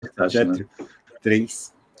4,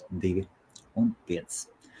 3, 2 un 5.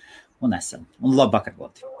 Un esam. Un labvakar,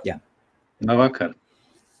 Gunti. Jā. Labvakar.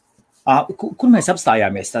 Kur mēs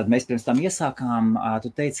apstājāmies? Tad mēs pirms tam iesākām, tu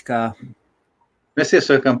teici, ka... Mēs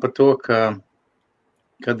iesākām par to,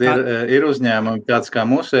 kad ir uzņēmumi tāds kā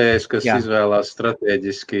mūsējais, kas izvēlās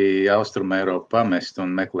strateģiski Austrumu Eiropu pamest un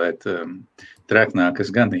meklēt treknākas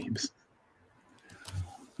ganības.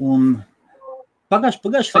 Un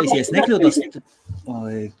pagājuši reiz, ja es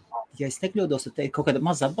nekļūdos, tad teicu, kaut kāda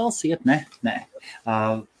maza atbalsts iet, ne?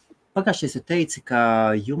 Pagājušais tu teici,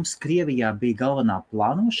 ka jums Krievijā bija galvenā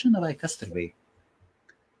plānošana, vai kas tur bija?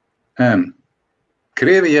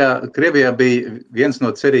 Krievijā bija viens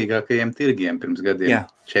no cerīgākajiem tirgiem pirms gadiem,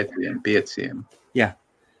 4, 5. Jā.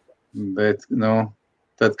 Bet,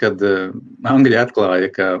 tad, kad Angļi atklāja,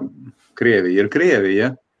 ka Krievija ir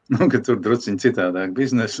Krievija, ka tur druciņi citādāk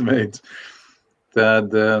biznesa veids, tad,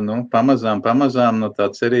 pamazām no tā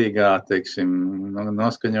cerīgā, teiksim,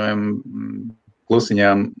 noskaņojuma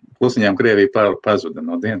klusiņām Krievija pazuda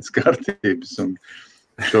no dienas kārtības, un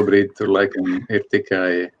šobrīd tur laikam ir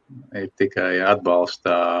tikai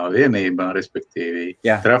atbalstā vienībā, respektīvi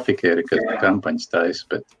trafikēri, kas kampaņas taisa,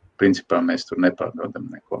 bet principā mēs tur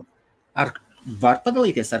nepārdodam neko. Var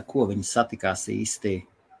padalīties, ar ko viņi satikās īsti?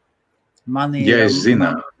 Man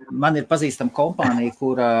ir pazīstama kompānija,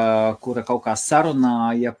 kura kaut kā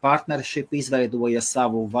sarunāja, partnership izveidoja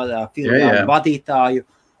savu filiālu vadītāju,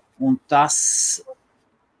 un tas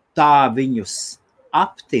tā viņus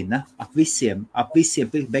aptina ap visiem,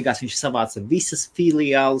 beigās viņš savāca visas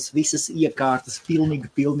filiālas, visas iekārtas, pilnīgi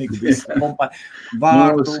visu kompāniju,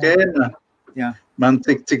 vārdu. Schēma,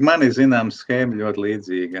 cik man ir zināms, schēma ļoti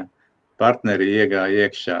līdzīga. Partneri iegāja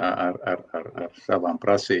iekšā ar savām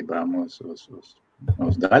prasībām uz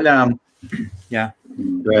daļām,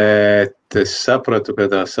 bet es sapratu, ka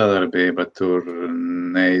tā sadarbība tur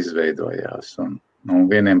neizveidojās, un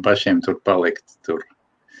vieniem pašiem tur palikt tur.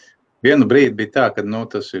 Vienu brīdi bija tā, ka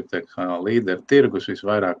tas ir līderi tirgus,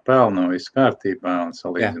 visvairāk pelno, viss kārtībā, un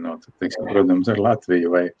salīdzinot, protams, ar Latviju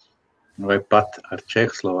vai pat ar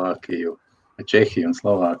Čehiju un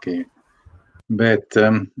Slovākiju. Bet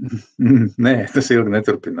nē, tas ilgi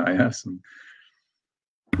neturpinājās.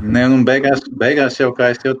 Un beigās jau,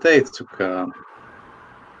 kā es jau teicu, ka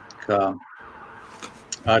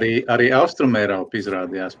arī Austrumeiropa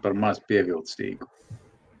izrādījās par maz pievilcīgu.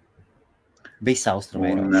 Visa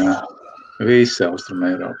Austrumeiropa. Visa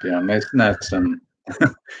Austrumeiropa, jā. Mēs neesam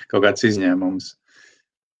kaut kāds izņēmums.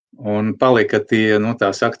 Un palika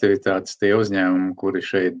tās aktivitātes, tie uzņēmumi, kuri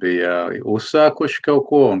šeit bija uzsākuši kaut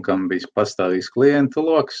ko un kam bija pastāvīgs klientu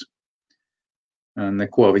loks.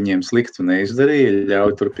 Neko viņiem sliktu neizdarīja,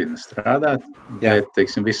 ļauj turpina strādāt. Bet,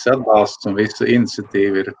 teiksim, viss atbalsts un visa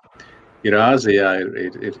iniciatīva ir Āzijā,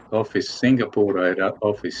 ir office Singapūrā, ir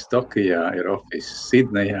office Tokijā, ir office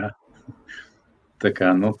Sidnejā. Tā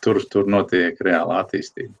kā, tur notiek reāla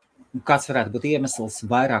attīstība. Kāds varētu būt iemesls?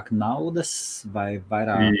 Vairāk naudas vai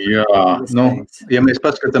vairāk? Jā, ja mēs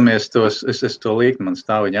paskatāmies tos, es to līkni, man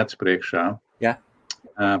stāv viņa acu priekšā. Jā.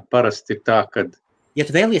 Parasti ir tā, kad... Ja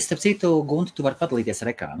tu vēlies, starp citu, Gunti, tu vari padalīties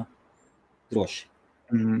ar ekrānu. Droši.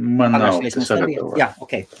 Man nav sagatavots. Jā,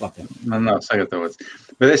 labi. Man nav sagatavots.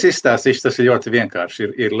 Bet es izstāstīšu, tas ir ļoti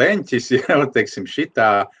vienkārši. Ir leņķis, teiksim,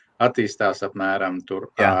 šitā attīstās apmēram tur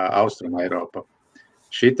Austruma Eiropa.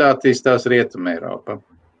 Šitā attīstās Rietuma Eiropa.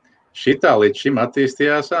 Šitā līdz šim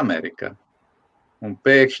attīstījās Amerika. Un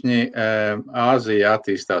pēkšņi Āzija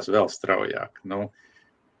attīstās vēl straujāk.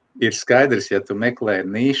 Ir skaidrs, ja tu meklē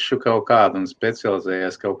nišu kaut kādu un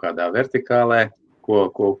specializējies kaut kādā vertikālē,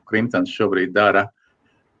 ko Crimtans šobrīd dara,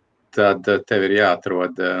 tad tev ir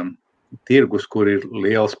jāatrod tirgus, kur ir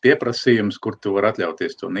liels pieprasījums, kur tu var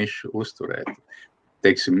atļauties to nišu uzturēt.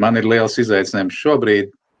 Teiksim, man ir liels izaicinājums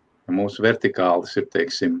šobrīd, mūsu vertikālis ir,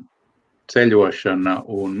 teiksim, ceļošana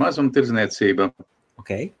un mazumtirdzniecība.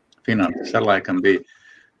 Finanses ar laikam bija.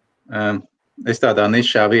 Es tādā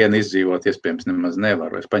nišā vienu izdzīvot, iespējams, nemaz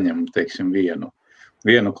nevaru. Es paņemu, teiksim,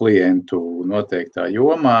 vienu klientu noteiktā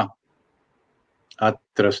jomā,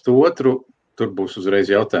 atrast otru, tur būs uzreiz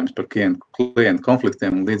jautājums par klientu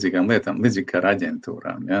konfliktiem un līdzīgām lietām, līdzīgi kā ar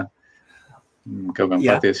aģentūrām. Ja? Kaut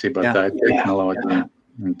gan patiesībā tā ir tehnoloģija.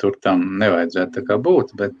 Tur tam nevajadzētu tā kā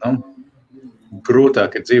būt, bet,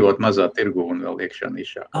 grūtāk ir dzīvot mazā tirgu un vēl iekšā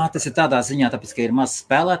nišā. Tas ir tādā ziņā, tāpēc, ka ir maz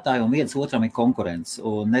spēlētāji un viens otram ir konkurents.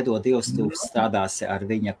 Un nedod Dievs, tu strādāsi ar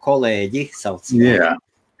viņa kolēģi saucamā.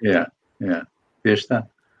 Jā, tieši tā.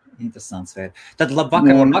 Interesants vēr. Tad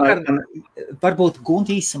labvakar, varbūt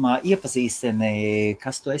Gunti īsumā iepazīstini,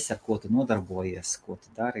 kas tu esi, ar ko tu nodarbojies, ko tu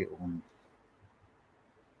dari.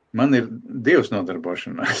 Man ir divas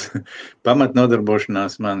nodarbošanās.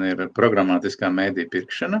 Pamatnodarbošanās man ir programmatiskā mēdī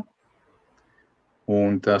pirkšana,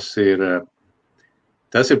 un tas ir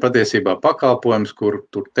patiesībā pakalpojums, kur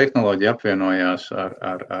tur tehnoloģija apvienojās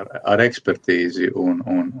ar ekspertīzi un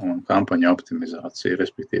kampaņu optimizāciju,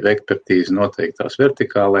 respektīvi ekspertīzi noteiktās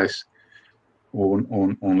vertikālēs,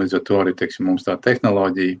 un līdz ar to arī, teiksim, mums tā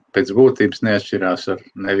tehnoloģija pēc būtības neatšķirās ar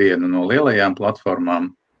nevienu no lielajām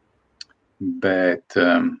platformām, bet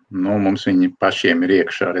mums viņi pašiem ir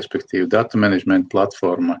iekšā, respektīvi datu menedžmenta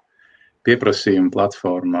platforma, pieprasījuma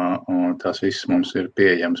platformā, un tās visas mums ir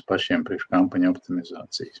pieejamas pašiem priekš kampaņu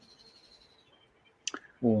optimizācijas.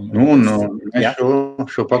 Mēs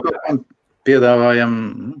šo pakalpojumu piedāvājam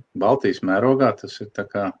Baltijas mērogā, tas ir tā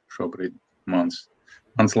kā šobrīd mans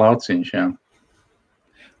lauciņš, jā.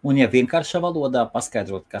 Un ja vienkāršā valodā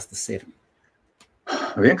paskaidrot, kas tas ir?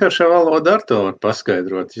 Vienkāršā valoda ar to var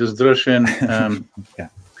paskaidrot. Jūs droši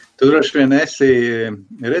vien esi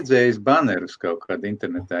redzējis banerus kaut kādā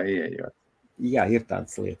internetā ieejot. Jā, ir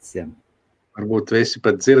tādas lietas, jā. Varbūt esi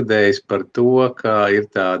pat dzirdējis par to, kā ir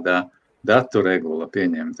tāda datu regula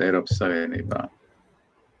pieņemta Eiropas Savienībā.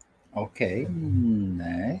 Ok,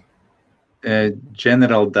 nē.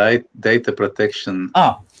 General Data Protection.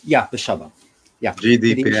 Jā, bez šaubām. Jā.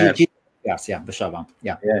 GDPR. Jā, bez šaubām.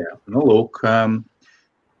 Jā. Nu, lūk,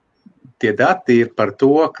 tie dati ir par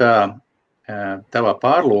to, ka tavā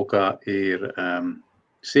pārlūkā ir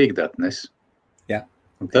sīkdatnes. Jā.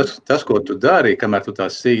 Un tas, ko tu dari, kamēr tu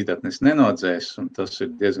tās sīkdatnes nenodzēs, un tas ir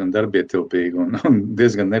diezgan darbietilpīgi un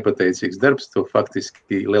diezgan nepateicīgs darbs, to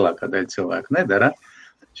faktiski lielākā daļa cilvēku nedara.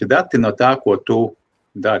 Šie dati no tā, ko tu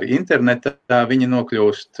dari internetā, viņi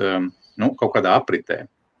nokļūst kaut kādā apritē.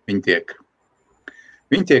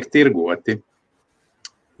 Viņi tiek tirgoti,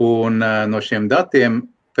 un no šiem datiem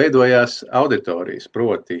veidojās auditorijas,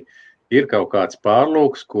 proti ir kaut kāds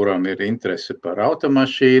pārlūks, kuram ir interese par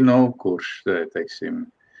automašīnu, kurš, teiksim,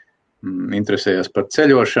 interesējas par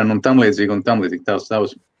ceļošanu un tam līdzīgi.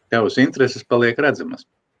 Tavas intereses paliek redzamas.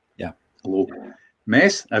 Jā. Lūk,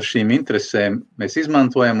 mēs ar šīm interesēm, mēs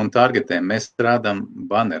izmantojam un targetējam, mēs strādām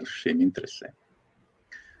banerus šīm interesēm.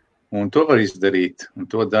 Un to var izdarīt,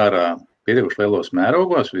 un to dara pietiekuši lielos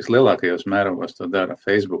mērogos, vislielākajos mērogos to dara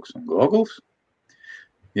Facebook un Google,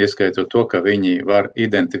 ieskaitot to, ka viņi var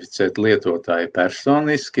identificēt lietotāju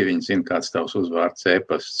personiski, viņi zina, kāds tavs uzvārds,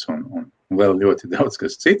 e-pasts un vēl ļoti daudz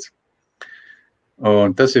kas cits.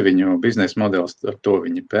 Un tas ir viņu biznesa modelis, ar to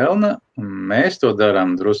viņi pelna. Mēs to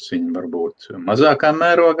darām drusciņi varbūt mazākā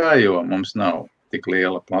mērogā, jo mums nav tik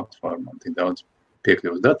liela platforma un tik daudz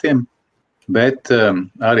piekļuvs datiem, bet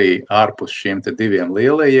arī ārpus šiem te diviem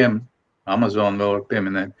lielajiem, Amazon vēl var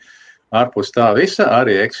pieminēt, ārpus tā visa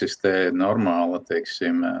arī eksistē normāla,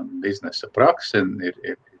 teiksim, biznesa prakse, ir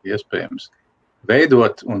iespējams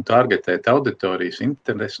veidot un targetēt auditorijas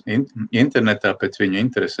internetā pēc viņu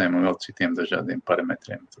interesēm un vēl citiem dažādiem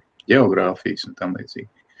parametriem, geogrāfijas un tam līdzīgi.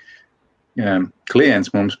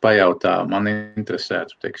 Klients mums pajautā, man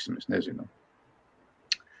interesētu, teiksim, es nezinu,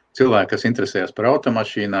 cilvēki, kas interesējas par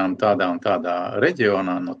automašīnām tādā un tādā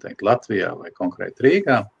reģionā, noteikti Latvijā vai konkrēti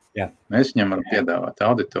Rīgā, mēs viņam varam piedāvāt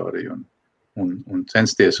auditoriju un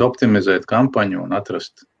censties optimizēt kampaņu un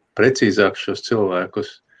atrast precīzāk šos cilvēkus,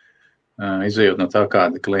 izējot no tā,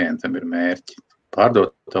 kādi klientam ir mērķi.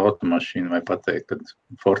 Pārdot automašīnu vai pateikt, ka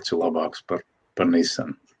Fords ir labāks par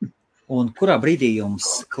Nissan. Un kurā brīdī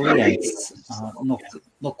jums klients,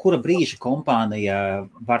 no kura brīža kompānija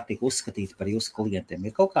var tik uzskatīt par jūsu klientiem?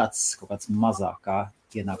 Ir kaut kāds mazākā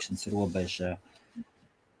ienākšanas robeža?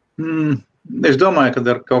 Es domāju, ka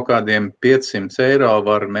ar kaut kādiem 500 eiro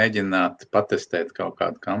var mēģināt patestēt kaut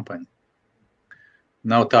kādu kampaņu.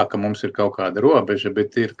 Nav tā, ka mums ir kaut kāda robeža,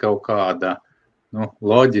 bet ir kaut kāda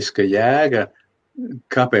loģiska jēga,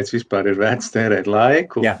 kāpēc vispār ir vērts tērēt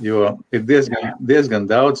laiku, jo ir diezgan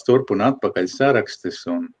daudz turp un atpakaļ sarakstis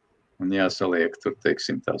un jāsaliek tur,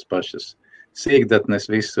 teiksim, tās pašas sīkdatnes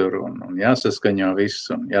visur un jāsaskaņo viss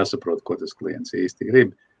un jāsaprot, ko tas klients īsti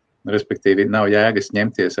grib. Respektīvi, nav jēgas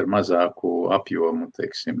ņemties ar mazāku apjomu,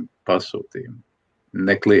 teiksim, pasūtījumu.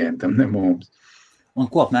 Ne klientam, ne mums. Un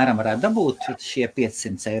ko apmēram varētu dabūt šie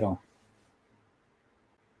 500 eiro?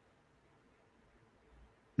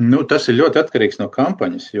 Tas ir ļoti atkarīgs no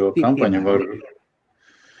kampaņas, jo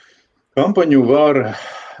kampaņu var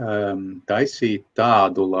taisīt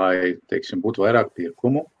tādu, lai, teiksim, būtu vairāk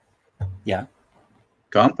pirkumu. Jā.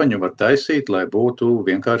 Kampaņu var taisīt, lai būtu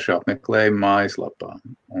vienkārši apmeklējumi mājaslapā.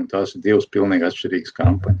 Un tās ir divas pilnīgi atšķirīgas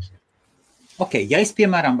kampaņas. Ok, ja es,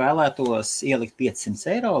 piemēram, vēlētos ielikt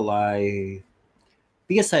 500 eiro, lai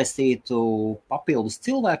piesaistītu papildus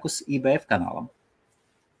cilvēkus IBF kanālam.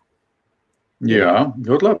 Jā,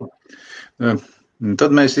 ļoti labi.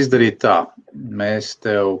 Tad mēs izdarītu tā. Mēs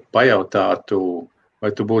tev pajautātu,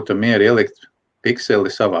 vai tu būtu mieri ielikt pikseli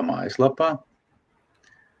savā mājaslapā.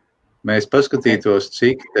 Mēs paskatītos,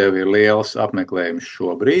 cik tev ir liels apmeklējums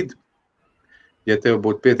šobrīd. Ja tev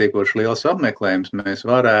būtu pietiekoši liels apmeklējums, mēs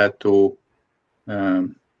varētu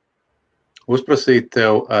uzprasīt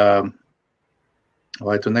tev,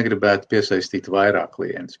 vai tu negribētu piesaistīt vairāk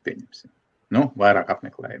klientus, pieņemsim. Vairāk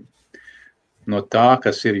apmeklējumu. No tā,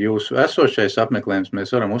 kas ir jūsu esošais apmeklējums,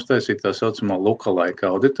 mēs varam uztaisīt tā saucamo lookalike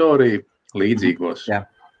auditoriju, līdzīgos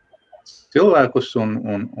cilvēkus, un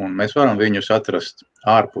mēs varam viņus atrast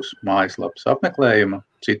ārpus mājaslapas apmeklējuma,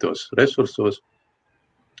 citos resursos,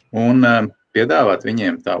 un piedāvāt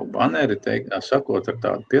viņiem tavu baneri, sakot ar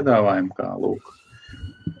tādu piedāvājumu, kā lūk.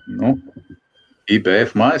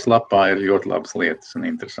 IBF mājaslapā ir ļoti labas lietas un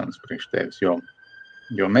interesants priekš tevis, jo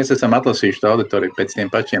mēs esam atlasījuši auditoriju pēc tiem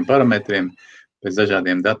pašiem parametriem, pēc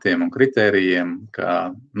dažādiem datiem un kritērijiem, ka,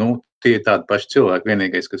 tie ir tādi paši cilvēki,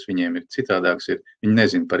 vienīgais, kas viņiem ir citādāks, viņi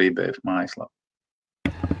nezina par IBF mājaslapu.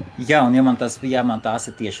 Jā, un ja man tās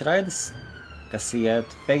ir tiešraides, kas iet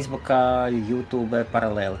Facebookā, YouTube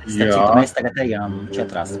paralēli. Starp mēs tagad ejam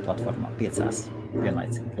 4 platformām, 5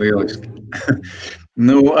 vienlaicīgi. Lieliski.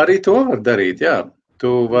 Arī to var darīt, jā. Tu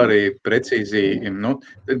vari precīzi,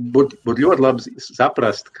 būtu ļoti labi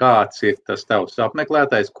saprast, kāds ir tas tavs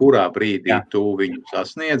apmeklētājs, kurā brīdī tu viņu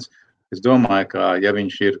sasniedz. Es domāju, ka ja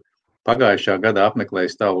viņš ir pagājušā gadā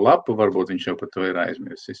apmeklējis tavu lapu, varbūt viņš jau par to ir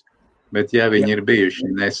aizmirsis. Bet ja viņi ir bijuši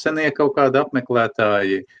nesenie kaut kādi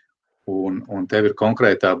apmeklētāji, un tev ir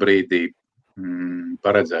konkrētā brīdī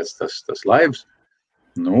paredzēts tas laivs,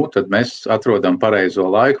 tad mēs atrodam pareizo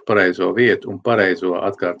laiku, pareizo vietu un pareizo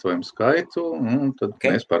atkārtojumu skaitu, un tad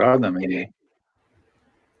mēs parādām viņai.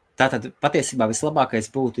 Tātad patiesībā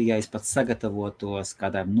vislabākais būtu, ja es pats sagatavotos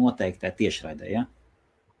kādām noteiktai tiešraidē, ja?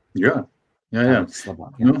 Jā.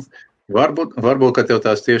 Varbūt, ka tev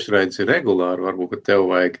tās tiešraides ir regulāri, varbūt, ka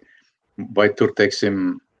tev vajag, vai tur,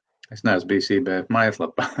 teiksim, es neesmu bijis IBF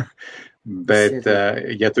mājaslapā, bet,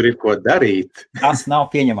 ja tur ir ko darīt... Tas nav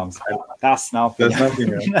pieņemams.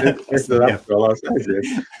 Es tad apskolās aiziet.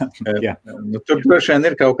 Tur droši vien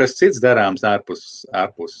ir kaut kas cits darāms ārpus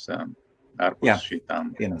šitām.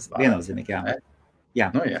 Viennozīmīgi, jā.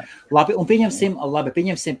 Labi, un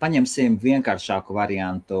paņemsim vienkāršāku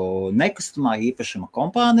variantu. Nekustamā īpašuma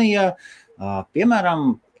kompānija,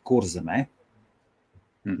 piemēram, Kurzemē.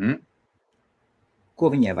 Ko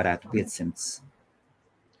viņai varētu 500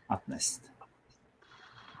 atnest?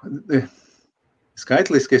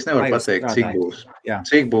 Skaitliski es nevaru pateikt,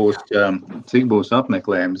 cik būs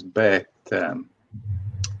apmeklējums, bet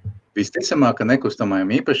visticamāk, ka nekustamajam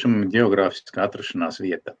īpašumam ir ģeogrāfiskā atrašanās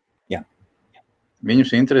vieta. Jā.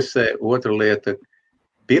 Viņus interesē otra lieta,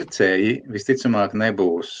 pircēji visticamāk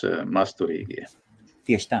nebūs masturīgie.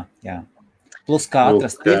 Tieši tā, jā. Plus kā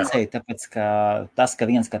atrast pircēju, tāpēc, ka tas, ka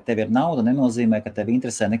tev ir nauda, nenozīmē, ka tev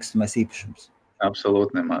interesē nekustamais īpašums.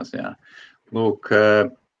 Absolūti nemaz, jā. Lūk,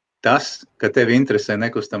 tas, ka tev interesē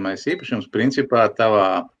nekustamais īpašums, principā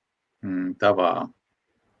tavā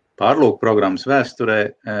pārlūku programmas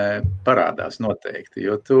vēsturē parādās noteikti,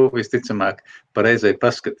 jo tu visticamāk pareizai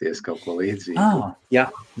paskaties kaut ko līdzīgu.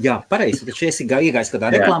 Jā, pareizi, taču esi iegājis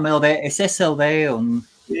kādā reklāma LV, SSLV un...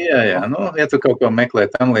 Jā, ja tu kaut ko meklē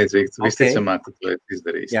tam līdzīgi, tu visticamāk, ka tu esi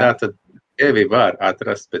izdarījis. Tātad tevi var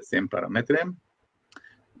atrast pēc tiem parametriem.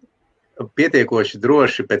 Pietiekoši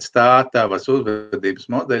droši pēc tavas uzvedības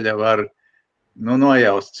modeļa var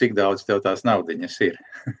nojaust, cik daudz tev tās naudiņas ir.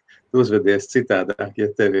 Tu uzvedies citādāk, ja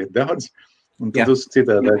tev ir daudz, un tu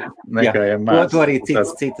citādāk nekā ja mās. To arī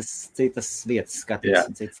citas vietas skatīs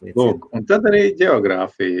un citas lietas. Lūk, un tad arī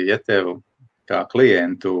ģeogrāfija, ja tev kā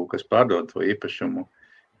klientu, kas pārdod to īpašumu,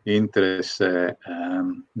 interesē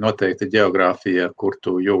noteikti ģeogrāfija, kur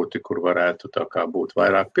tu jūti, kur varētu tā kā būt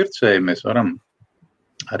vairāk pircēji, mēs varam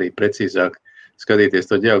arī precīzāk skatīties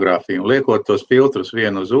to ģeogrāfiju un liekot tos filtrus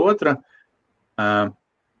vienu uz otra,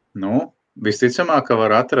 visticamāk, ka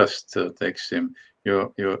var atrast, teiksim,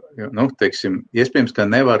 iespējams, ka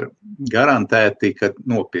nevar garantēti, ka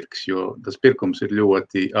nopirks, jo tas pirkums ir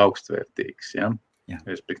ļoti augstvērtīgs,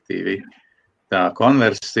 respektīvi. Tā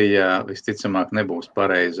konversija visticamāk nebūs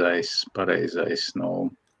pareizais, pareizā mērā.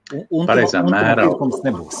 Un pirkums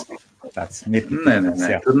nebūs.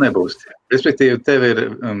 Nē, tur nebūs. Respektīvi, tev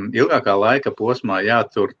ir ilgākā laika posmā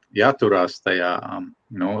jāturās tajā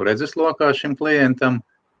redzeslokā šim klientam,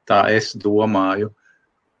 tā es domāju,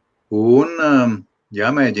 un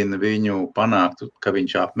jāmēģina viņu panākt, ka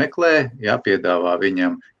viņš apmeklē, jāpiedāvā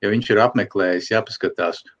viņam, ja viņš ir apmeklējis,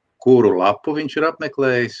 jāpaskatās, kuru lapu viņš ir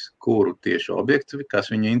apmeklējis, kuru tieši objektu,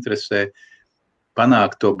 kas viņu interesē,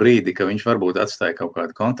 panākt to brīdi, ka viņš varbūt atstāja kaut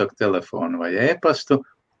kādu kontakttelefonu vai e-pastu,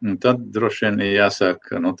 un tad droši vien jāsāk,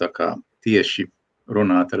 tā kā tieši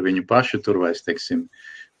runāt ar viņu pašu, tur vairs, teiksim,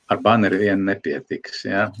 ar baneri vien nepietiks,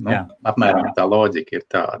 ja? Apmēram tā loģika ir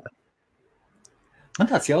tāda. Man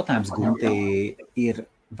tāds jautājums, Gunti, ir,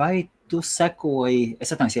 vai tu sekoji,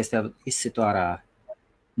 es atnāks, ja es tev izsitu ārā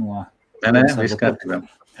no... Nē, viss kārtībā.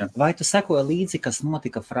 Vai tu sekoji līdzi, kas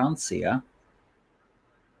notika Francijā?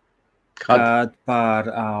 Kad par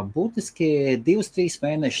būtiski 2-3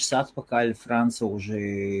 mēnešus atpakaļ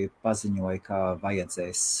francūži paziņoja, ka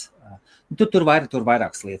vajadzēs... Tur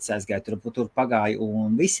vairākas lietas aizgāja, tur pagāja,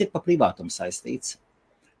 un viss ir par privātumu saistīts.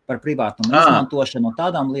 Par privātumu izmantošanu un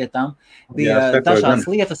tādām lietām. Bija dažādas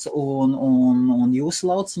lietas, un jūsu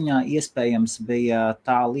lauciņā iespējams bija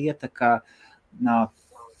tā lieta, ka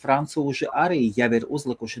francūži arī jau ir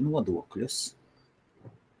uzlikuši nodokļus.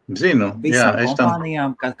 Zinu, visām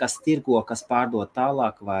kompānijām, kas tirgo, kas pārdod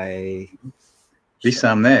tālāk, vai...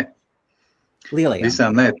 Visām nē. Lielajām.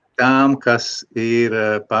 Visām nē. Tām, kas ir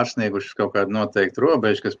pārsniegušas kaut kādu noteiktu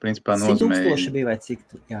robežu, kas principā nozīmē... 100,000 bija vai cik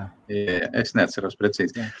tur, jā. Es neatceros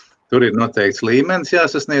precīzi. Jā. Tur ir noteikts līmenis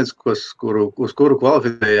jāsasniedz, uz kuru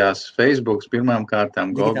kvalificējās Facebooks pirmām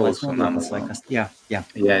kārtām, Googles un Amazon. Jā.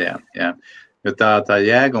 Jo tā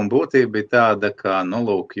jēga un būtība bija tāda, ka,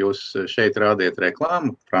 lūk, jūs šeit rādiet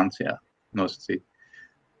reklāmu Francijā nosacīt.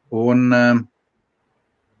 Un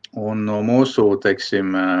no mūsu,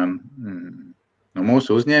 teiksim, no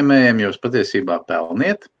mūsu uzņēmējiem jūs patiesībā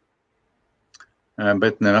pelniet,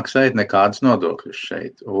 bet nemaksājat nekādus nodokļus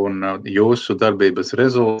šeit. Un jūsu darbības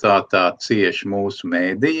rezultātā cieši mūsu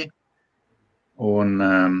mēdīji. Un,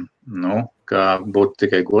 kā būtu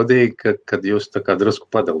tikai godīgi, kad jūs tā kā drusku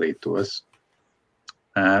padalītos.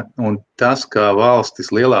 Un tas, kā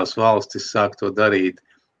lielās valstis sāk to darīt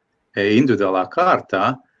individuālā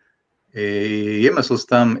kārtā, iemesls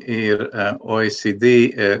tam ir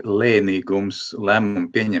OECD lēnīgums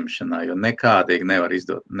lēmumu pieņemšanā, jo nekādīgi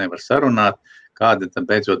nevar sarunāt, kāda tad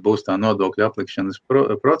beidzot būs tā nodokļu aplikšanas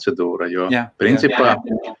procedūra, jo principā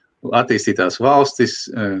attīstītās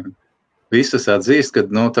valstis visas atzīst, ka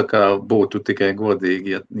tā kā būtu tikai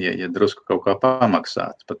godīgi, ja drusku kaut kā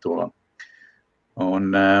pamaksāt par to.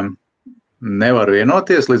 Un nevar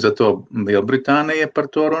vienoties, līdz ar to Lielbritānija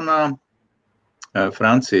par to runā.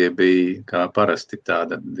 Francija bija kā parasti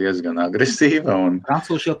tāda diezgan agresīva.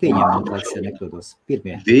 Francūši jau pieņēma, laiks, ja nekļūdos,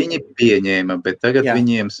 pirmie. Viņi pieņēma, bet tagad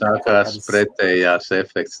viņiem sākās pretējās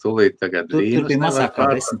efekts. Tūlīt tagad tur bija mazāk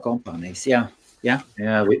kā 10 kompānijas, jā.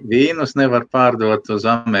 Vīnus nevar pārdot uz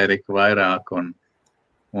Ameriku vairāk,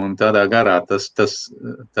 un tādā garā tas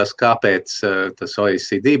kāpēc tas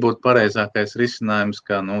OECD būtu pareizākais risinājums,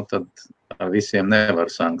 ka, tad visiem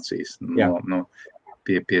nevar sankcijas.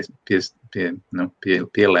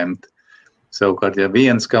 Pielemt. Savukārt, ja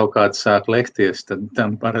viens kaut kāds sāk lekties, tad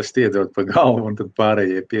tam parasti iedot pa galvu, un tad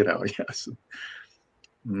pārējie pieraujās.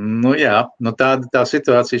 Tā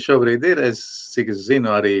situācija šobrīd ir. Cik es zinu,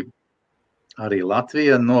 arī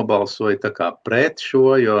Latvija nobalsoja tā kā pret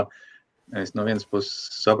šo, jo es no vienas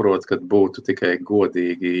puses saprotu, ka būtu tikai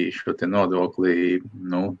godīgi šo te nodokli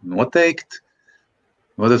noteikt.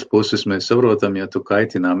 No otras puses mēs saprotam, ja tu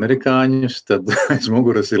kaitina amerikāņus, tad aiz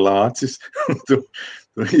muguras ir lācis. Tu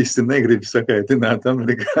īsti negribi sakaitināt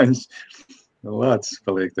amerikāņus. Lācis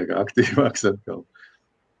paliek tā kā aktīvāks atkal.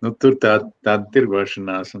 Tur tāda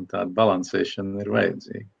tirgošanās un tāda balansēšana ir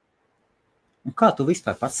vajadzīga. Un kā tu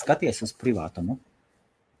vispār pats skaties uz privātumu?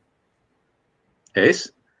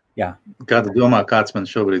 Es? Jā. Kāda domā, kāds man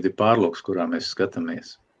šobrīd ir pārlūks, kurā mēs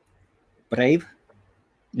skatāmies? Brave?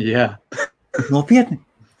 Jā. Nopietni?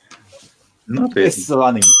 Nopietni. Es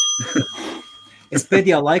zvanīju. Es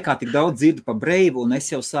pēdējā laikā tik daudz dzirdu par Brave, un es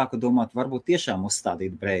jau sāku domāt, varbūt tiešām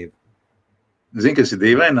uzstādīt Brave. Zini, kas ir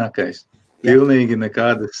dīvainākais? Pilnīgi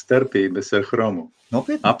nekādas starpības ar Chromu.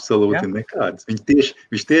 Nopietni? Absolūti nekādas.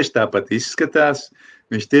 Viņš tieši tāpat izskatās,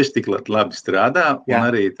 viņš tieši tik labi strādā, un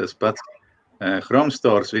arī tas pats Chrome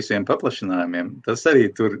Stores visiem paplašinājumiem, tas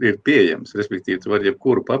arī tur ir pieejams. Respektīvi, tu vari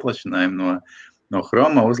jebkuru paplašinājumu no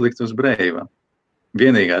Chroma uzlikt uz Brave.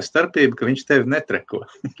 Vienīgā starpība, ka viņš tevi netreko.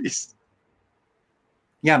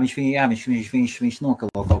 Jā, viņš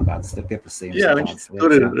nokalo kaut kādas pieprasījumus. Jā,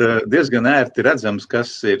 tur ir diezgan ērti redzams,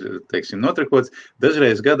 kas ir, teiksim, notrekots.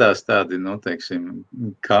 Dažreiz gadās tādi, teiksim,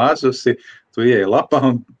 kāzusi, tu ieej lapā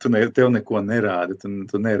un tev neko nerādi,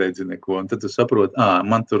 tu neredzi neko, un tad tu saproti,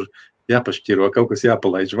 man tur jāpašķiro, kaut kas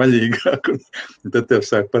jāpalaiž vaļīgāk, un tad tev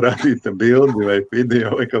sāk parādīt bildi vai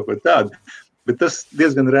video vai kaut ko tādu. Bet tas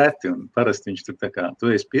diezgan reti, un parasti viņš tur tā kā,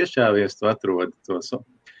 tu esi piešķāvies, tu atrodi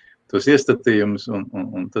tos iestatījumus,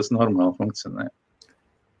 un tas normāli funkcionē.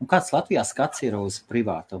 Un kāds Latvijā skats ir uz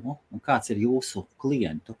privātumu? Un kāds ir jūsu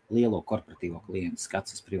klientu, lielo korporatīvo klientu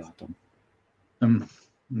skats uz privātumu?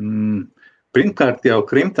 Pirmkārt jau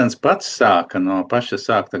Crimtans pats sāka no paša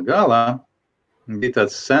sākta galā. Bija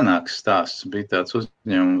tāds senāks stāsts, bija tāds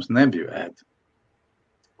uzņēmums Nebjuēd,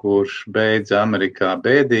 kurš beidza Amerikā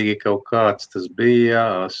bēdīgi kaut kāds, tas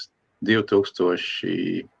bija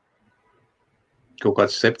 2000, kaut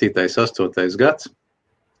kāds 7. 8. gads,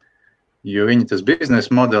 jo viņa tas biznesa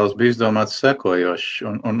modelis bija izdomāts sekojošs,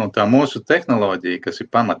 un tā mūsu tehnoloģija, kas ir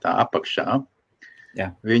pamatā apakšā,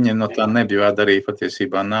 viņa no tā Nebjuēd arī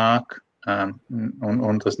patiesībā nāk,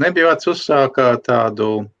 un tas Nebjuēds uzsāka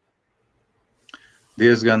tādu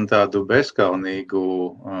diezgan tādu bezkaunīgu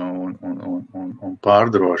un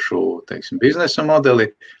pārdrošu, teiksim, biznesa modeli.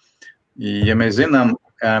 Ja mēs zinām,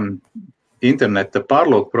 interneta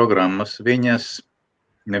pārlūk programmas, viņas,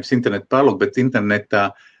 nevis interneta pārlūk, bet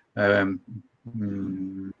interneta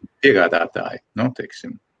piegādātāji,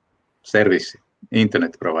 teiksim, servisi,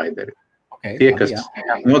 interneta provideri. Tie, kas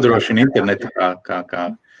nodrošina internetu kā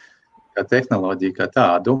tehnoloģiju, kā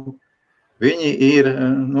tādu,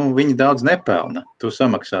 viņi daudz nepelna. Tu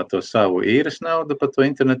samaksā to savu īres naudu par to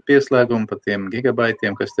internetu pieslēgumu, par tiem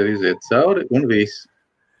gigabaitiem, kas tev iziet cauri, un viss.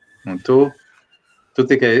 Un tu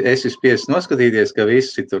tikai esi spiests noskatīties, ka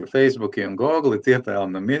visi tur Facebooki un Google tie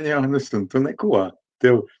pelna miljonus, un tu neko.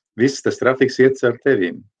 Tev viss tas trafiks iet caur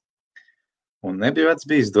tevīm. Un Nebjuēds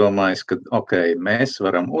bija izdomājis, ka, mēs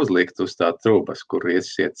varam uzlikt uz tā trūbas, kur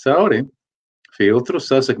iet cauri, filtru,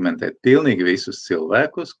 sasegmentēt pilnīgi visus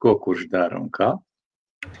cilvēkus, ko kurš dara un kā,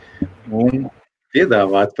 un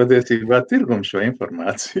piedāvāt patiesībā tirgumu šo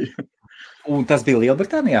informāciju. Un tas bija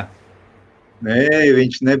Lielbritānijā? Nē,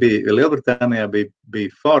 viņš nebija. Lielbritānijā bija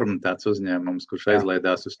Form tāds uzņēmums, kurš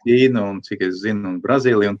aizlaidās uz Ķīnu un, cik es zinu, un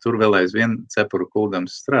Brazīliju, un tur vēl aizvien cepuru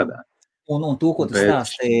kuldams strādā. Un to, ko tu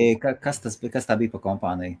stāstīji, kas tā bija pa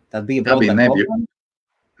kompāniju? Tā bija broadband kompānija?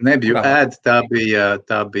 Nebjuēd,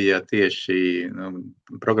 tā bija tieši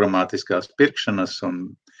programmatiskās pirkšanas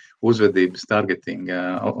un uzvedības targetinga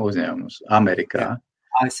uzņēmums Amerikā.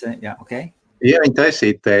 Jā, Ja viņi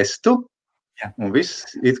taisīja testu, un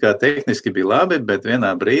viss it kā tehniski bija labi, bet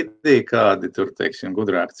vienā brīdī kādi tur, teiksim,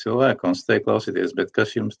 gudrāki cilvēki un teica, klausieties, bet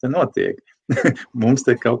kas jums te notiek? Mums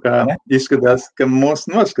te kaut kā izskatās, ka mūs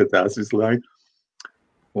noskatās visu laiku.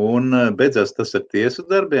 Un beidzās tas ar tiesu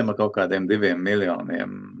darbiem, ar kaut kādiem 2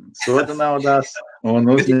 miljoniem soda naudās un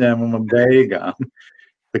uzņēmuma beigām.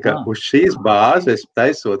 Tā kā uz šīs bāzes,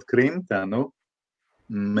 taisot Crimtanu,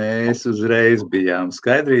 mēs uzreiz bijām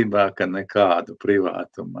skaidrībā, ka nekādu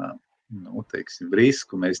privātumā, teiksim,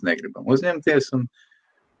 risku mēs negribam uzņemties.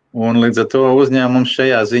 Un līdz ar to uzņēmums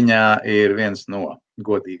šajā ziņā ir viens no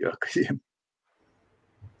godīgākajiem.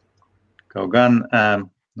 Kaut gan,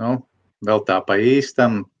 vēl tā pa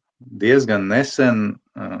īstam, diezgan nesen,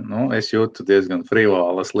 es jūtu diezgan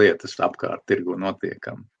frivolas lietas apkārt tirgu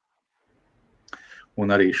notiekam.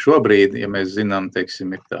 Un arī šobrīd, ja mēs zinām,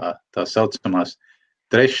 teiksim, ir tā saucamās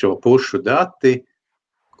trešo pušu dati,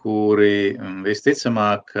 kuri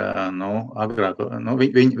visticamāk, agrāk,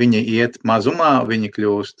 viņi iet mazumā, viņi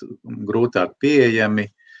kļūst grūtāk pieejami.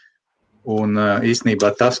 Un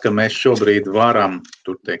īstenībā tas, ka mēs šobrīd varam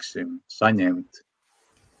tur, teiksim, saņemt,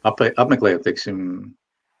 apmeklējot, teiksim,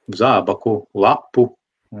 zābaku, lapu,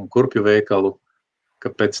 kurpju veikalu, ka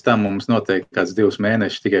pēc tam mums noteikti kāds 2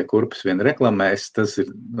 mēnešus tikai kurpes vien reklamēs, tas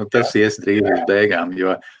ies drīz uz beigām,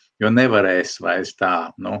 jo nevarēs vairs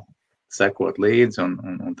tā, sekot līdzi,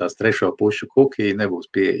 un tās trešo pušu kuki nebūs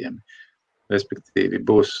pieejami. Respektīvi,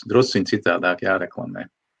 būs drusciņ citādāk jāreklamē.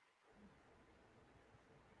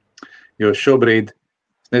 Jo šobrīd,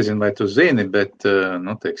 es nezinu, vai tu zini, bet,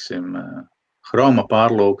 teiksim, Chroma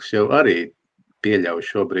pārlūks jau arī pieļauj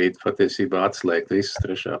šobrīd patiesībā atslēgt visas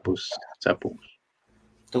trešā puses cepumus.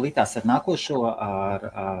 Tūlītās ar nākošo,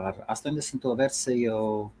 ar 80. versiju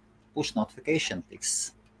push notification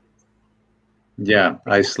tiks. Jā,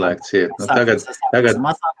 aizslēgts iet. Tagad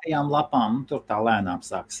mazākajām lapām, tur tā lēnām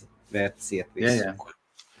sāks vērts iet visu.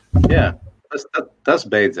 Jā, tas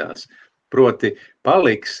beidzās. Proti,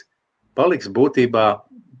 paliks būtībā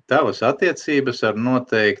tavas attiecības ar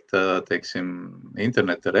noteikti, teiksim,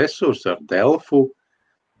 interneta resursu, ar Delfu,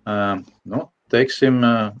 teiksim,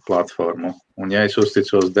 platformu. Un ja es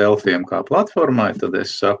uzticos Delfiem kā platformai, tad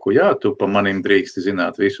es saku, jā, tu pa manim drīksti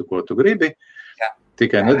zināt visu, ko tu gribi,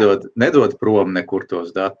 tikai nedod prom nekur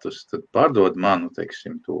tos datus, tad pārdod manu,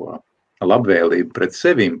 teiksim, to labvēlību pret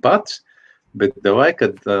sevīm pats, bet davai,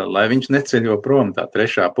 lai viņš neceļo prom tā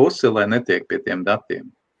trešā puse, lai netiek pie tiem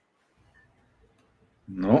datiem.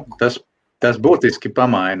 Tas būtiski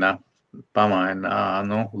pamaina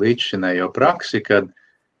līdzšinējo praksi, kad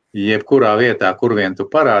jebkurā vietā, kur vien tu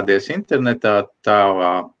parādies internetā,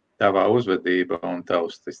 tavā uzvedība un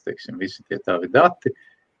tavs, teiksim, visi tie tavi dati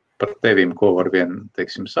par tevim, ko var vien,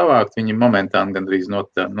 teiksim, savākt, viņi momentāni gandrīz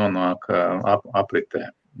nonāk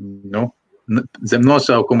apritē. Nu, zem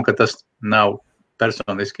nosaukuma, ka tas nav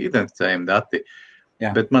personiski identificējumi dati,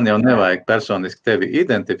 bet man jau nevajag personiski tevi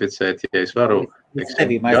identificēt, ja es varu,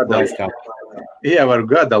 teiksim, varu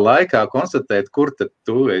gada laikā konstatēt, kur tad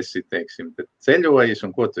tu esi, teiksim, ceļojis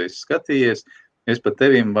un ko tu esi skatījies. Es pat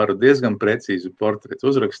tevim varu diezgan precīzu portretu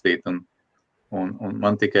uzrakstīt, un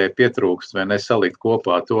man tikai pietrūkst, vai nesalikt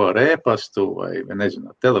kopā to ar e-pastu, vai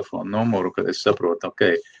nezinu, telefonu numuru, kad es saprotu, ok,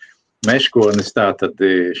 Meškonis tā tad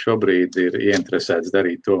šobrīd ir ieinteresēts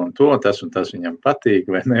darīt to un to, tas un tas viņam patīk,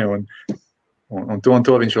 vai ne, un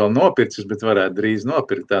to viņš vēl nopircis, bet varētu drīz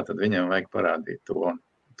nopirkt, tā tad viņam vajag parādīt to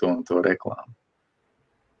un to reklāmu.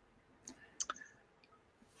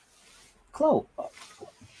 Klau,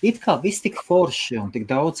 it kā viss tik forši un tik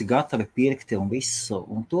daudzi gatavi pirkti un visu,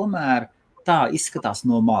 un tomēr tā izskatās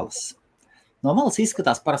no malas. No malas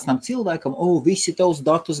izskatās parastam cilvēkam, visi tavus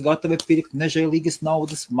datus gatavi pirkt, nežēlīgas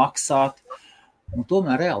naudas maksāt. Un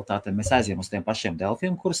tomēr realitātē mēs aizjām uz tiem pašiem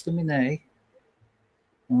Delfiem, kurus tu minēji.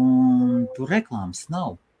 Un tur reklāmas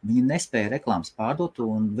nav. Viņi nespēja reklāmas pārdot,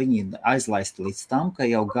 un viņi aizlaisti līdz tam, ka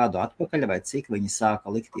jau gadu atpakaļ vai cik viņi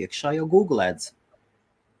sāka likt iekšā jau Google Ads.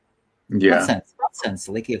 Pacens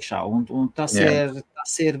lik iekšā, un tas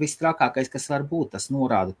ir vistrākākais, kas var būt. Tas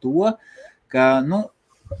norāda to, ka,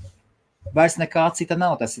 vairs nekā cita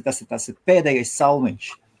nav. Tas ir pēdējais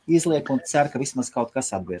salmiņš. Izliek un cer, ka vismaz kaut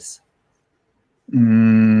kas atbirs.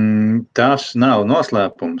 Tas nav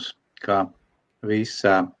noslēpums, ka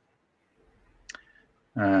visa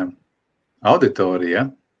auditorija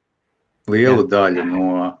lielu daļu no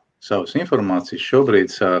savas informācijas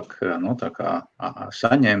šobrīd sāk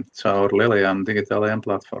saņemt caur lielajām digitālajām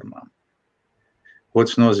platformām. Ko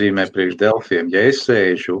tas nozīmē priekš Delfiem? Ja es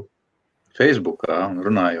sēžu Facebookā un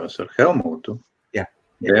runājos ar Helmutu,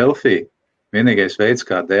 Delfi, vienīgais veids,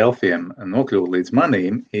 kā Delfiem nokļūt līdz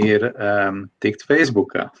manīm, ir tikt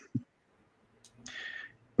Facebookā.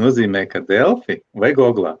 Nozīmē, ka Delfi vai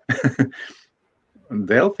Googlā.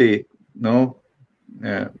 Delfi,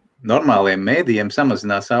 normāliem mēdījiem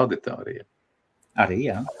samazinās auditoriju.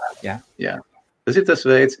 Arī, jā. Tas ir tas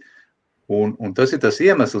veids, un tas ir tas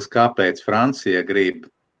iemesls, kāpēc Francija grib,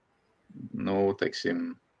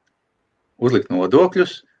 uzlikt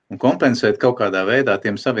nodokļus un kompensēt kaut kādā veidā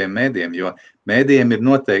tiem saviem mēdījiem, jo mēdījiem ir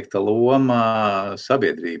noteikta loma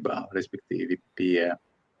sabiedrībā, respektīvi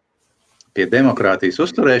pie demokrātijas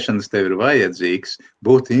uzturēšanas tev ir vajadzīgs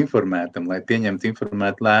būt informētam, lai pieņemtu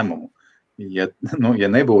informētu lēmumu. Ja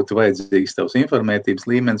nebūtu vajadzīgs tavs informētības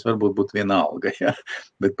līmenis, varbūt būtu vienalga,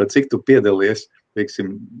 bet pat cik tu piedalies,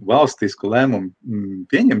 teiksim, valstisku lēmumu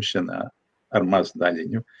pieņemšanā ar mazu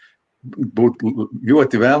daļiņu, būtu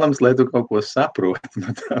ļoti vēlams, lai tu kaut ko saproti no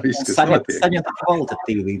tā viss, kas notiek. Saņemt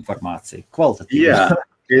kvalitatīvu informāciju. Jā,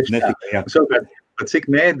 tieši tā. Savukārt, cik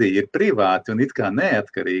mēdīji ir privāti un it kā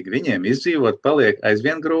neatkarīgi, viņiem izdzīvot paliek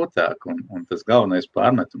aizvien grūtāk. Un tas galvenais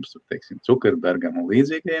pārmetums, teiksim, Zuckerbergam un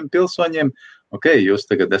līdzīgajiem pilsoņiem, jūs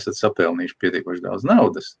tagad esat sapelnījuši pietiekoši daudz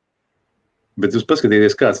naudas. Bet jūs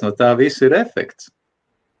paskatieties, kāds no tā viss ir efekts.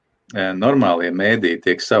 Normālie mēdīji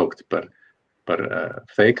tiek saukti par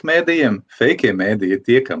fake mēdījiem. Fake mēdīji ir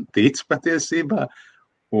tie, kam tic patiesībā.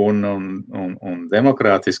 Un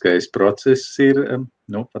demokrātiskais process ir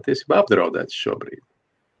patiesībā apdraudēts šobrīd.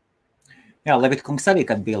 Jā, Levita kungs arī,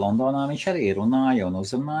 kad bija Londonā, viņš arī runāja un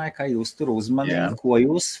uzrunāja, ka jūs tur uzmanīgi, ko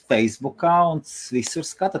jūs Facebookā un visur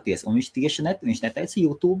skatāties. Un viņš neteica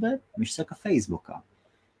YouTube, viņš saka Facebookā.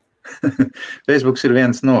 Facebooks ir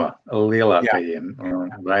viens no lielākajiem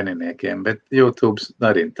vaininiekiem, bet YouTube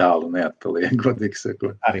arī tālu neatpaliek, godīgi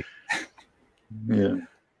sakot. Arī. Jā.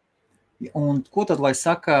 Un ko tad, lai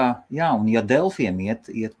saka, un ja Delfiem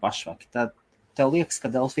iet pašvaki, tad tev liekas,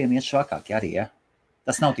 ka Delfiem iet švakāk arī, ja?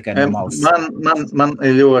 Tas nav tikai normāls. Man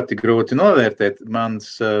ir ļoti grūti novērtēt.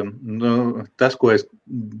 Tas, ko es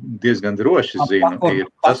diezgan droši zinu, ir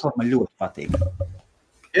tas... Platforma ļoti patīk.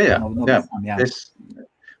 Jā.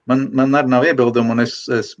 Man arī nav iebildumu, un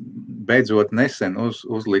es beidzot nesen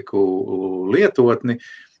uzliku lietotni,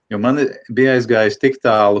 jo man bija aizgājis tik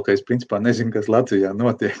tālu, ka es principā nezinu, kas Latvijā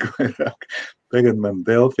notiek vairāk. Tagad man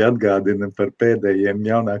Delfi atgādina par pēdējiem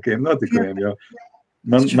jaunākajiem notikumiem, jo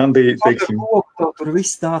man bija, teiksim... Tur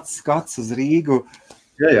viss tāds skats uz Rīgu.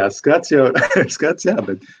 Jā, skats,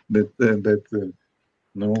 bet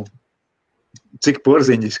cik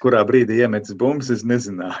porziņas, kurā brīdī iemetas bumbas, es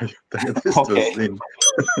nezināju. Tagad es to zinu.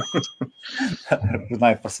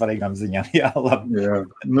 Runāju par svarīgām ziņām, jā, labi.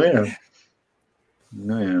 Jā.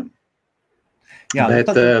 Nu, jā. Jā, Bet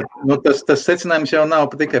tas secinājums jau nav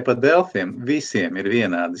tikai par Delfiem. Visiem ir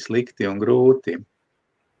vienādi slikti un grūti.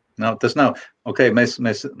 Tas nav. Mēs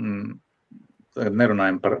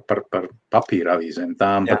nerunājam par papīra avīzēm.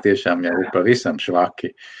 Tām patiešām jau ir pavisam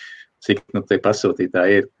švaki, cik tie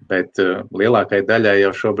pasūtītāji ir. Bet lielākai daļai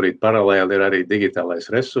jau šobrīd paralēli ir arī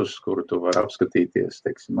digitālais resurss, kuru tu vari apskatīties,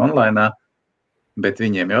 teiksim, online, bet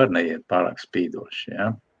viņiem jau neiet pārāk spīdoši.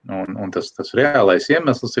 Ja? Un tas reālais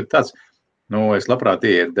iemesls ir tāds, es labprāt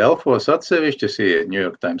ieiet Delfos atsevišķi, es ieiet New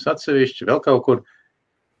York Times atsevišķi, vēl kaut kur,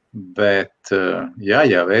 bet, ja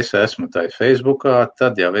jau es esmu tai Facebookā,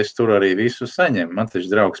 tad jau es tur arī visu saņemu. Man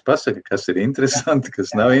taču draugs pasaka, kas ir interesanti,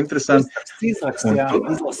 kas nav interesanti.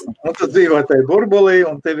 Un tu dzīvo tai burbulī,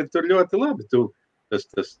 un tev ir tur ļoti labi.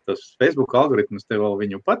 Tas Facebook algoritms tev vēl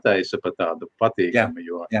viņu pataisa pa tādu patīkamu,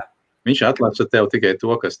 jo viņš atlasa tev tikai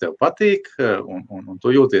to, kas tev patīk, un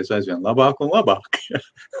tu jūties aizvien labāk un labāk.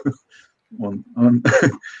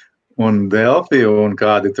 Un Delfi un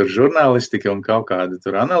kādi tur žurnālistika un kaut kādi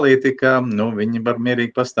tur analītika, viņi var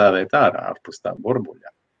mierīgi pastāvēt ārpus tā burbuļa.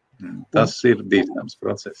 Tas ir bīstams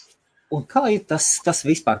process. Un kā ir tas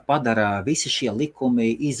vispār padara visi šie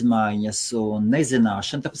likumi, izmaiņas un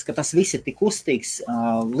nezināšana, tāpēc, ka tas viss ir tik uztīgs,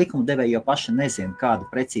 likumdevēji jau paši nezina, kāda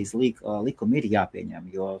precīzi likumi ir jāpieņem,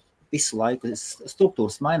 jo visu laiku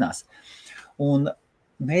struktūras mainās. Un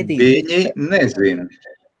viņi nezina.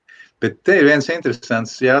 Bet te ir viens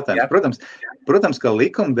interesants jautājums. Protams, ka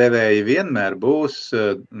likumdevēji vienmēr būs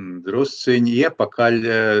drusciņi iepakaļ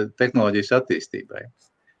tehnoloģijas attīstībai.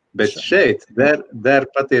 Bet šeit der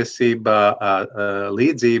patiesībā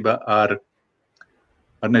līdzība ar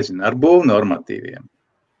būvnormatīviem.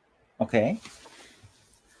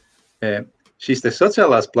 Šīs te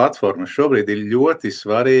sociālās platformas šobrīd ir ļoti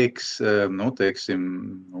svarīgs,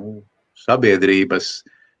 sabiedrības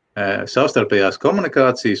savstarpējās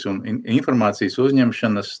komunikācijas un informācijas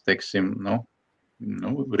uzņemšanas,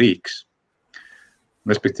 rīks.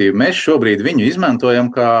 Respektīvi, mēs šobrīd viņu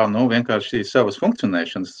izmantojam kā, vienkārši savas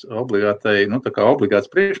funkcionēšanas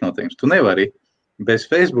obligāts priekšnoteikums. Tu nevari bez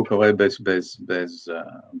Facebooka vai bez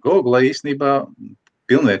Google īstenībā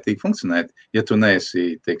pilnvērtīgi funkcionēt, ja tu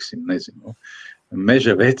neesi,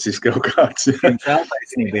 meža vecis kaut kāds.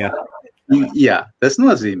 Jā, tas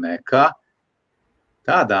nozīmē, ka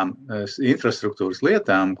tādām infrastruktūras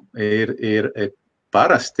lietām ir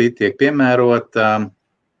parasti tiek piemērota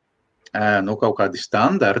kaut kādi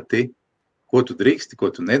standarti, ko tu drīksti, ko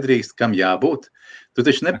tu nedrīksti, kam jābūt. Tu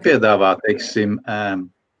taču nepiedāvā,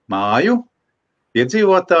 māju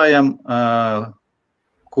iedzīvotājam,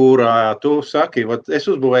 kurā tu saki, es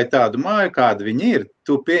uzbūvēju tādu māju, kāda viņi ir,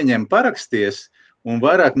 tu pieņem paraksties, un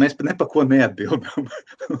vairāk mēs nepako neatbildam.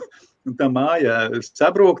 Un tā māja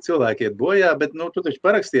sabrūk, cilvēki iet bojā, bet, tu taču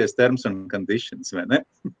paraksties terms and conditions, vai ne?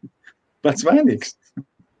 Pats vainīgs.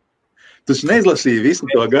 Tu neizlasīji visu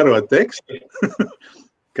to garo tekstu.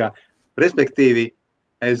 Respektīvi,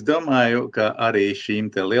 es domāju, ka arī šīm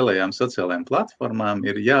te lielajām sociālajām platformām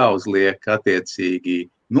ir jāuzliek attiecīgi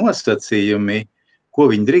nosacījumi, ko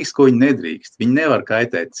viņi drīkst, ko viņi nedrīkst. Viņi nevar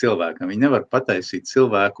kaitēt cilvēkam, viņi nevar pataisīt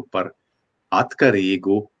cilvēku par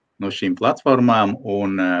atkarīgu no šīm platformām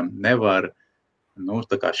un nevar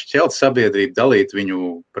šķelt sabiedrību, dalīt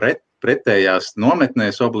viņu pretējās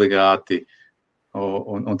nometnēs obligāti.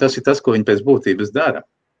 Un tas ir tas, ko viņi pēc būtības dara.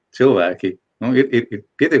 Cilvēki, ir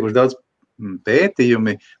pietiekuši daudz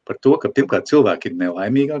pētījumi par to, ka pirmkārt cilvēki ir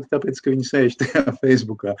nelaimīgāki, tāpēc, ka viņi sēž tajā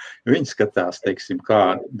Facebookā. Viņi skatās, kā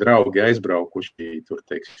draugi aizbraukuši tur,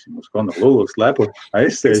 uz Honolulu slēpot,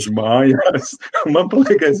 aizsēžu mājās. Man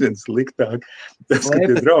paliek aizvien sliktāk. Tas, ka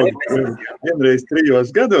tie draugi vienreiz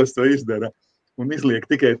 3 gados to izdara un izliek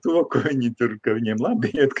tikai to, ko viņi tur, ka viņiem labi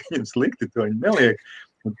iet, ka viņiem slikti, to viņi neliek.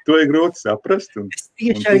 Un to ir grūti saprast. Es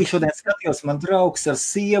tieši arī šodien skatījos, man draugs ar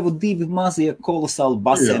sievu 2 mazie kolosāli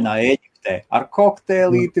basēnā Eģiptē. Ar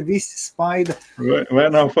kokteilīti visi spaida. Vai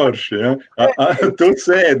nav forši, ja? Tu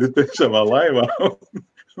sēdi te savā laivā.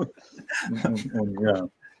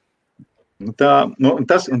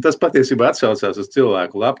 Tas patiesībā atsaucās uz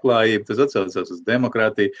cilvēku labklājību, tas atsaucās uz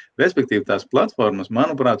demokrātiju. Respektīvi, tās platformas,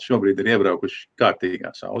 manuprāt, šobrīd ir iebraukuši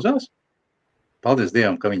kārtīgās auzās. Paldies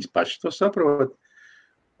Dievam, ka viņas paši to saprot.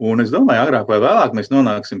 Un es domāju, agrāk vai vēlāk mēs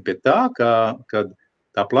nonāksim pie tā, ka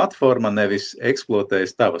tā platforma nevis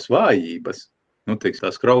eksploatēs tavas vājības, tā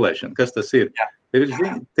scrollēšana. Kas tas ir? Tev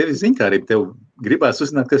ir ziņkārība, tev gribās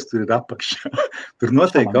uzzināt, kas tur ir apakšā. Tur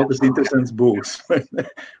noteikti kaut kas interesants būs.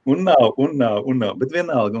 Un nav, bet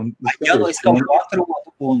vienalga. Ja es kaut ko atrodu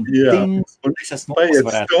un es esmu paiet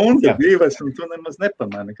stunda, 2, un tu nemaz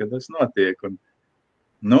nepamani, ka tas notiek. Un,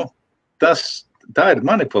 tā ir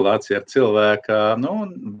manipulācija ar cilvēka,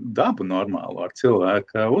 dabu normālu, ar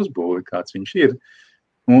cilvēka uzbūvi, kāds viņš ir.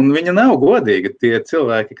 Un viņa nav godīga. Tie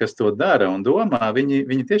cilvēki, kas to dara un domā,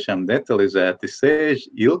 viņi tiešām detalizēti sēž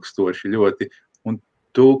ilgstoši ļoti. Un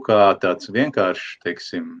tu kā tāds vienkārši,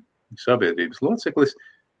 teiksim, sabiedrības loceklis,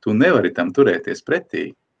 tu nevari tam turēties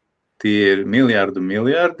pretī. Tie ir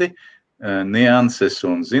miljardi, nianses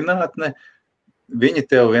un zinātne. Viņi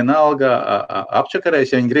tev vienalga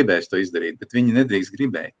apčakarēs, ja viņi gribēs to izdarīt, bet viņi nedrīkst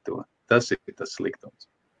gribēt to. Tas ir tas sliktums.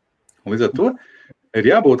 Un līdz ar to ir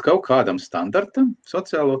jābūt kaut kādam standartam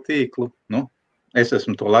sociālo tīklu. Es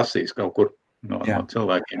esmu to lasījis kaut kur no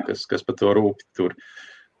cilvēkiem, kas par to rūp tur.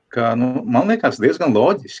 Man liekas diezgan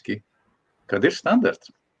loģiski, kad ir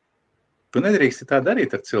standarts. Tu nedrīksti tā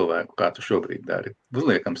darīt ar cilvēku, kā tu šobrīd dari.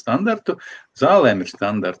 Uzliekam standartu, zālēm ir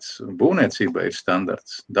standarts, būvniecībai ir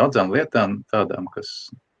standarts, daudzām lietām tādām, kas,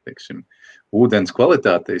 teiksim, ūdens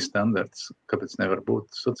kvalitātei ir standarts, kāpēc nevar būt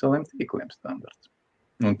sociālajiem tīkliem standarts.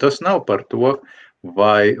 Un tas nav par to,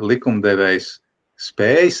 vai likumdevējs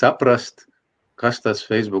spēja saprast, kas tas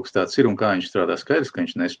Facebooks tāds ir un kā viņš strādā. Skaidrs, ka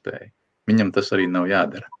viņš nespēja. Viņam tas arī nav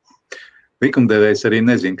jādara. Likumdevējs arī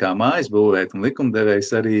nezin, kā mājas būvēt, un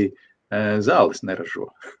likumdevējs arī zāles neražo.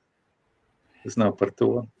 Tas nav par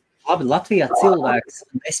to. Labi, Latvijā cilvēks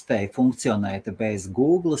nespēja funkcionēt bez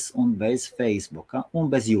Googles un bez Facebooka un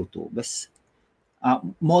bez YouTube.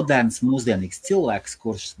 Moderns, mūsdienīgs cilvēks,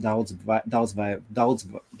 kurš daudz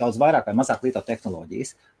vairāk vai mazāk lieto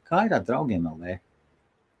tehnoloģijas. Kā ir ar draugiem LV?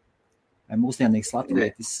 Vai mūsdienīgs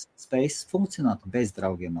latvietis spējas funkcionēt bez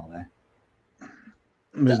draugiem LV?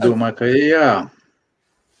 Es domāju, ka jā.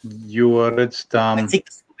 Jo redz tām...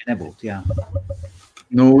 Cik skumji nebūtu, jā.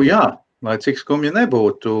 Jā, lai cik skumji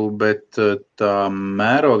nebūtu, bet tā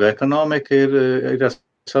mēroga ekonomika ir ar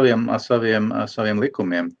saviem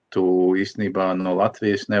likumiem. Tu īstenībā no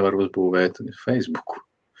Latvijas nevar uzbūvēt Facebooku.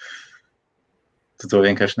 Tu to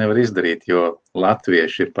vienkārši nevar izdarīt, jo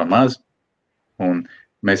latvieši ir pamaz, un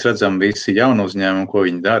mēs redzam visi jaunu uzņēmumu, ko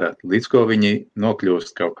viņi dara. Līdz ko viņi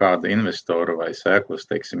nokļūst kaut kādu investoru vai sēklos,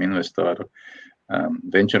 teiksim, investoru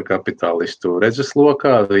venture kapitālistu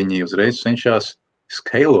redzeslokā, viņi uzreiz cenšas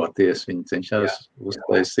skailoties, viņi cenšas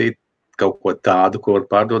uztaisīt kaut ko tādu, ko var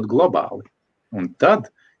pārdot globāli. Un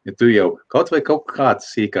tad, ja tu jau kaut vai kaut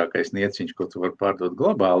kāds sīkākais nieciņš, ko tu var pārdot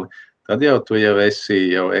globāli, tad jau tu jau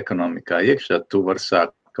esi jau ekonomikā iekšā, tu var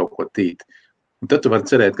sākt kaut ko tīt. Un tad tu vari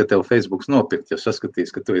cerēt, ka tev Facebooks nopirkt, jo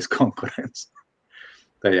saskatīs, ka tu esi konkurents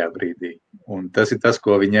tajā brīdī. Un tas ir tas,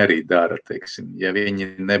 ko viņi arī dara, teiksim. Ja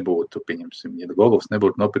viņi nebūtu, pieņemsim, ja Googles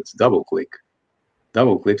nebūtu nopircis DoubleClick.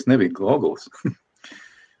 DoubleClicks nebija Googles.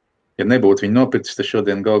 Ja nebūtu viņi nopircis, tad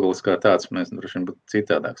šodien Googles kā tāds, mēs droši vien būtu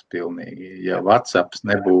citādāks pilnīgi. Ja WhatsApps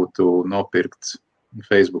nebūtu nopirkts,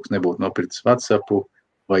 Facebooks nebūtu nopircis WhatsAppu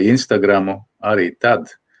vai Instagramu, arī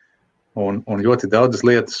tad. Un ļoti daudzas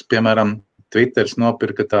lietas, piemēram, Twitters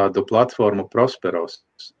nopirka tādu platformu Posteros.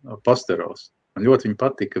 Man ļoti viņa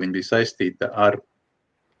patika, viņa bija saistīta ar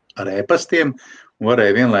e-pastiem un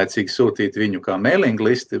varēja vienlaicīgi sūtīt viņu kā mailing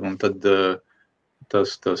listi, un tad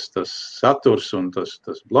tas saturs un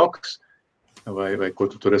tas bloks, vai ko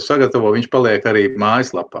tu tur esi sagatavo, viņš paliek arī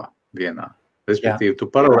mājaslapā vienā. Respektīvi, tu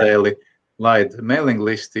paralēli laid mailing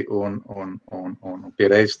listi un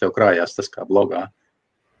pie reizes tev krājās tas kā blogā.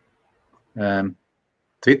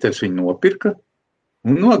 Twitters viņu nopirka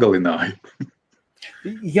un nogalināja.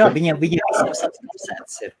 Jā, viņiem visiem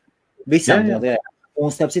sapsētas ir. Visam vēl, jā.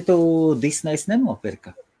 Un starp citu, Disneys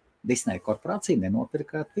nenopirka. Disney korporācija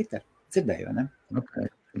nenopirka Twitter. Dzirdēju, ne? Okay.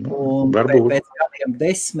 Un pēc kādiem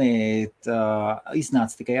 10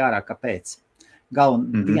 iznāca tikai ārā, kāpēc.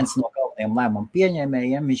 Viens no galvenajiem lēmumu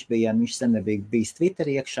pieņēmējiem, viņš sen nebija bijis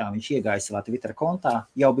Twitter iekšā, viņš iegāja savā Twitter kontā,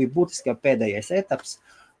 jau bija būtiski pēdējais etaps,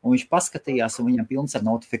 un viņš paskatījās, un viņam pilns ar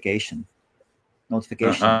notification.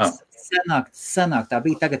 Senāk tā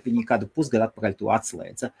bija, tagad viņi kādu pusgadu atpakaļ to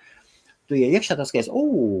atslēdza. Tu iekšā tā skaties,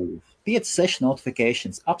 5-6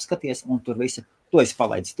 notifications, apskaties, un tur visi, tu esi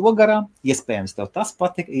palaidis to garām, iespējams tev tas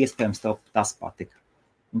patika, iespējams tev tas patika.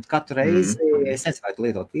 Un katru reizi, es nezinu, vai tu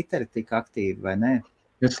lietot Twitteri tik aktīvi vai nē.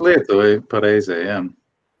 Es lietoju pareizē, jā.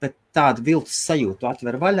 Bet tādu viltus sajūtu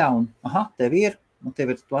atver vaļā, un tev ir,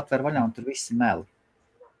 tu atver vaļā, un tur visi meli.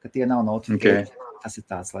 Ka tie nav notification. Okay. Tas ir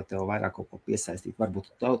tāds, lai tev vairāk kaut ko piesaistīt. Varbūt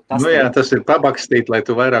tas tas ir pabakstīt, lai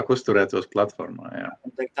tu vairāk uzturētos platformā, jā.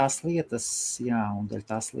 Un dēļ tās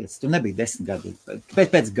lietas. Tur nebija 10 gadi.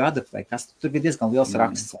 Pēc gada vai kas, tur bija diezgan liels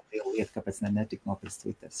raksts un liela lieta, kāpēc netika nopirkts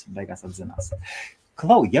Twitters. Beigās atzinās.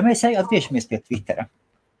 Klau, ja mēs atgriežamies pie Twittera,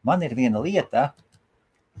 man ir viena lieta,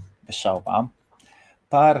 bez šaubām,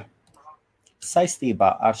 par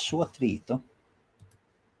saistībā ar šo tvītu.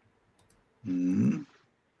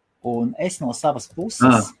 Un es no savas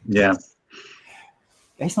puses, jā.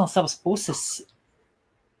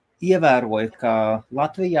 Ievēroju, ka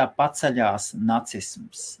Latvijā paceļās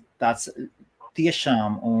nacisms. Tāds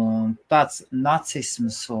tiešām, un tāds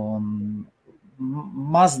nacisms un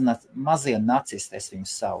mazie nacisti, es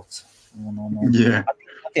viņus saucu. Un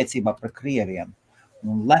attiecībā par krieviem.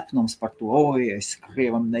 Un lepnums par to, es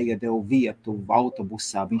krievam neiedevu vietu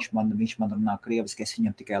autobusā, viņš man runā krieviski, es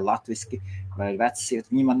viņam tikai latviski, vai vecsiet,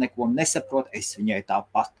 viņi man neko nesaprot, es viņai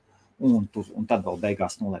tāpat. Un tad vēl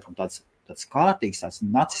beigās noliek, un tāds kārtīgs, tāds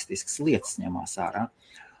nacistisks lietas ņemās ārā.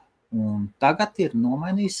 Un tagad ir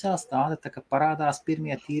nomainījusies tāda, tā ka parādās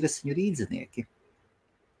pirmie tīrasiņu rīdzinieki.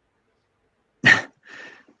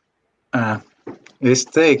 Es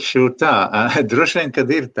teikšu tā, droši vien,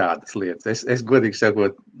 kad ir tādas lietas. Es godīgi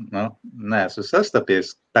sakot, neesmu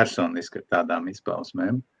sastapies personiski ar tādām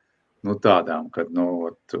izpausmēm, tādām, kad,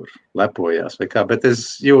 tur lepojās vai kā, bet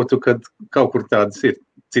es jūtu, ka kaut kur tādas ir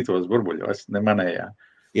citos burbuļos, ne manējā.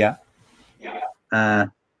 Jā.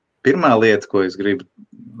 Pirmā lieta, ko es gribu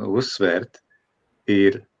uzsvērt,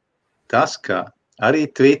 ir tas, ka arī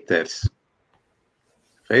Twitters,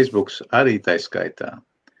 Facebooks arī taiskaitā,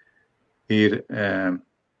 ir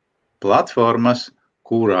platformas,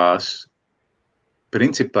 kurās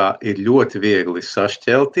principā ir ļoti viegli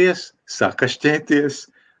sašķelties, sakašķēties,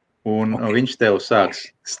 un viņš tev sāks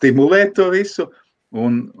stimulēt to visu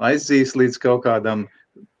un aizzīs līdz kaut kādam,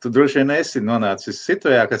 tu droši vien esi nonācis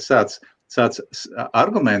situācijā, kad sāc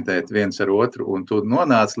argumentēt viens ar otru, un tu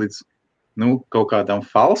nonāc līdz kaut kādam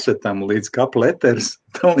falsetam, līdz kapleters,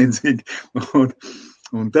 tam līdzīgi,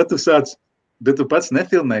 un tad tu sāc. Bet tu pats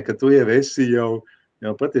nefilmē, ka tu jau esi jau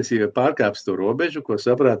patiesībā pārkāpis to robežu, ko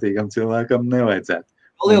saprātīgam cilvēkam nevajadzētu.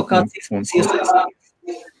 Vēl jau kāds iesaistīs.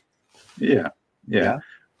 Jā.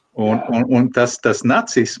 Un tas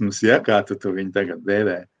nacisms, kā tu viņu tagad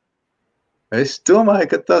dēvē, es domāju,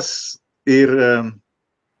 ka tas ir,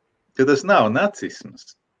 ka tas nav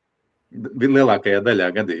nacisms. Lielākajā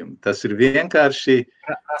daļā gadījumu. Tas ir vienkārši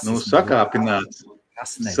sakāpināts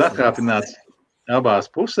abās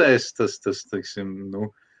pusēs, teiksim,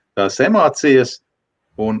 tās emocijas,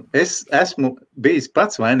 un es esmu bijis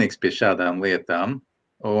pats vainīgs pie šādām lietām,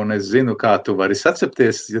 un es zinu, kā tu vari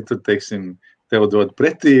sacepties, ja tu, teiksim, tev dod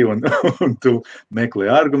pretī, un tu meklē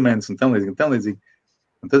argumentus, un tam līdzīgi.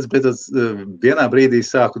 Un tad, bet vienā brīdī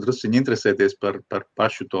sāku drusciņi interesēties par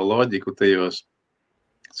pašu to loģiku tajos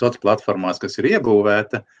sotu platformās, kas ir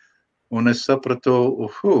iebūvēta, un es sapratu,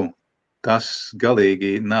 tas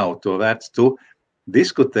galīgi nav to vērts. Tu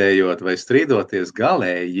diskutējot vai strīdoties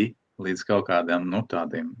galēji līdz kaut kādām,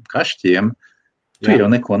 tādiem kašķiem, tu jau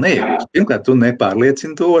neko neiegūsi. Pirmkārt, tu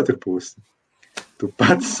nepārliecini to otru pusi. Tu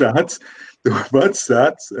pats sāc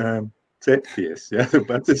cepties, tu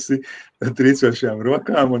pats esi trīcošajām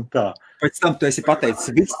rokām un tā. Pēc tam tu esi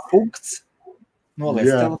pateicis viss punkts,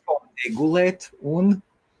 noliec telefonu, iegulēt un...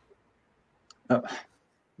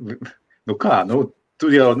 Tu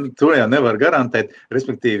jau nevar garantēt,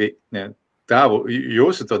 respektīvi,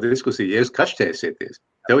 jūsu to diskusiju, ja jūs kašķēsieties,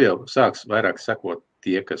 tev jau sāks vairāk sekot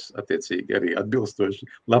tie, kas attiecīgi arī atbilstoši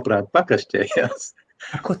labprāt pakašķējās.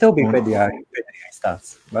 Ko tev bija pēdējais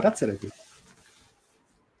tāds? Var atcerēties?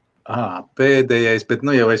 Pēdējais, bet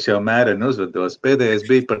es jau mēreni uzvedos. Pēdējais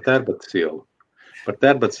bija par Tērbats ielu. Par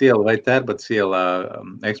Tērbats ielu vai Tērbats ielā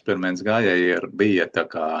eksperiments gājēji bija tā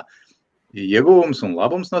kā iegūms un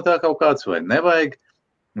labums no tā kaut kāds vai nevajag.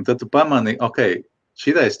 Un tad tu pamani,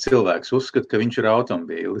 šitais cilvēks uzskata, ka viņš ir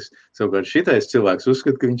automobīlis. Savukārt šitais cilvēks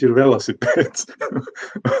uzskata, ka viņš ir velosipēds.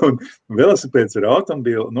 Un velosipēds ar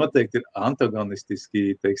automobīlu noteikti ir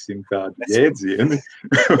antagonistiski, teiksim, kādi jēdzieni.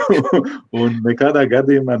 Un nekādā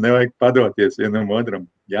gadījumā nevajag padoties vienam otram.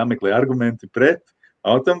 Jāmeklē argumenti pret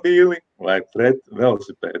automobīli vai pret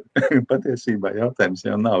velosipēdu. Patiesībā jautājums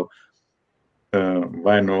jau nav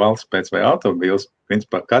vai velosipēds vai automobīls.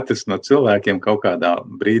 Principā katrs no cilvēkiem kaut kādā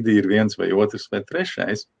brīdī ir viens vai otrs vai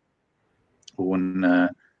trešais. Un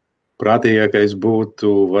prātīgākais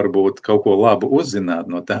būtu varbūt kaut ko labu uzzināt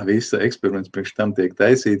no tā visa. Eksperiments priekš tam tiek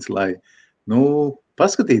taisīts, lai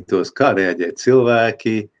paskatītos, kā reaģē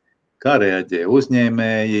cilvēki, kā reaģē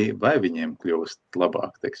uzņēmēji, vai viņiem kļūst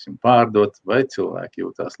labāk, teiksim, pārdot, vai cilvēki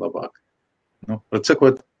jūtās labāk. Var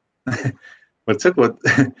sakot,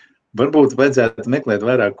 varbūt vajadzētu meklēt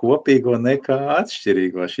vairāk kopīgo nekā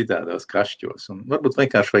atšķirīgo šitādos kašķos. Un varbūt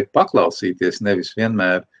vienkārši vajag paklausīties, nevis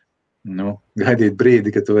vienmēr gaidīt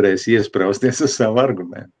brīdi, kad tu varēsi iesprausties uz savu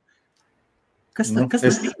argumentu. Kas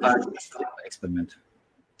tas ir par eksperimentu?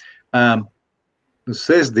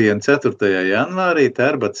 Sestdien, 4. janvārī,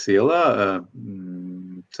 Tērbats ielā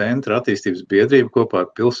centra attīstības biedrība kopā ar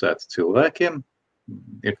pilsētas cilvēkiem.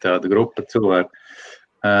 Ir tāda grupa cilvēku.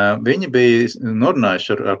 Viņi bija norunājuši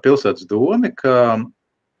ar pilsētas domi, ka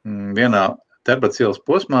vienā Terbats ielas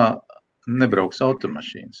posmā nebrauks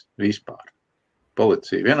automašīnas vispār.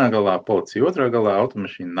 Policija vienā galā, policija otrā galā,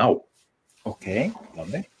 automašīna nav. Ok,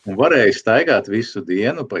 labi. Un varēja staigāt visu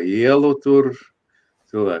dienu pa ielu tur.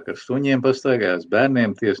 Cilvēki ar suņiem pastaigājās,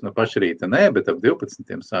 bērniem tiesa no paša rīta nē, bet ap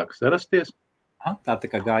 12. sāka sarasties. Tā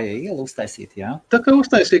kā gāja ielu uztaisīt, jā? Tā kā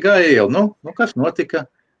uztaisīja gāja ielu. Nu, kas notika?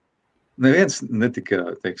 Neviens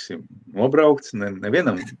netika, teiksim, nobraukts,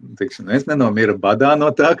 nevienam, teiksim, neviens nenomira badā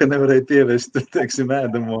no tā, ka nevarēja pievest, teiksim,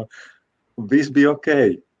 ēdamo. Viss bija ok.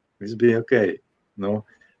 Nu,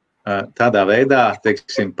 tādā veidā,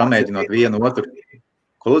 teiksim, pamēģinot vienu otru.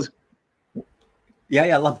 Ko lūdzu? Jā,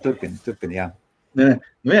 labi, turpin, jā.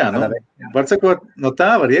 Nu jā, var sakot, no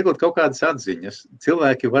tā var iegūt kaut kādas atziņas.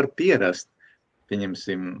 Cilvēki var pierast,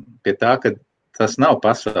 pieņemsim, pie tā, ka tas nav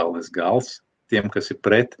pasaules gals tiem, kas ir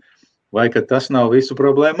pret, vai ka tas nav visu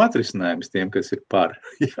problēmu atrisinājums tiem, kas ir par.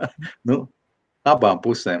 Jā, abām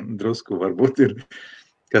pusēm drusku varbūt ir,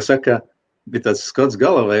 kā saka, ir tāds Skots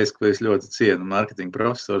Galavejs, ko es ļoti cienu, mārketinga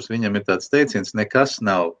profesors, viņam ir tāds teiciens, nekas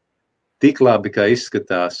nav tik labi, kā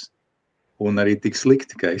izskatās, un arī tik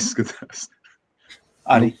slikti, kā izskatās.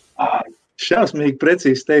 Arī. Šausmīgi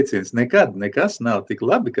precīzi teiciens. Nekad nekas nav tik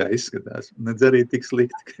labi, kā izskatās, nedz arī tik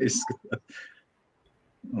slikti, kā izskatās.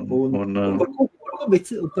 Par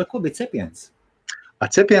ko bija cepiens?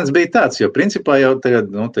 Cepiens bija tāds, jo principā jau tagad,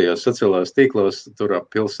 tajos sociālajos tīklos tur ap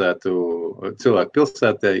pilsētu, cilvēku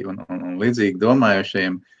pilsētē un līdzīgi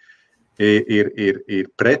domājušajiem ir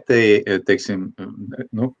pretēji, teiksim,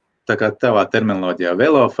 tā kā tavā terminoloģijā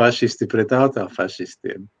velofašisti pret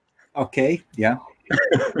autofašistiem. Ok, jā.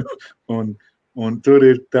 un tur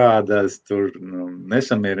ir tādas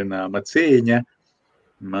nesamierināma cīņa.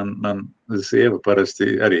 Man sieva parasti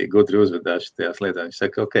arī gudri uzvedās tajās lietās. Viņš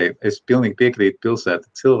saka, ok, es pilnīgi piekrītu pilsēta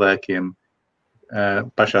cilvēkiem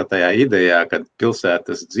pašā tajā idejā, ka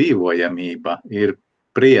pilsētas dzīvojamība ir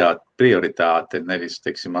prioritāte, nevis,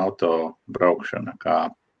 teiksim, auto braukšana kā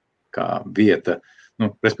vieta.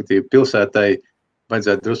 Respektīvi, pilsētai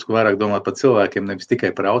vajadzētu drusku vairāk domāt par cilvēkiem, nevis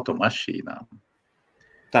tikai par automašīnām.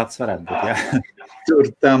 Tāds varētu būt, jā. Tur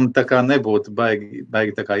tam tā kā nebūtu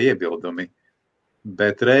baigi tā kā iebildumi.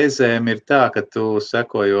 Bet reizēm ir tā, ka tu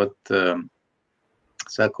sekojot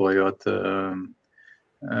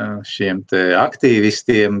šiem te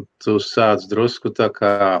aktīvistiem, tu sāc drusku tā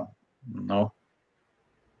kā,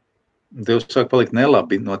 tev sāk palikt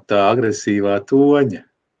nelabi no tā agresīvā toņa.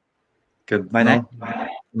 Kad, vai ne?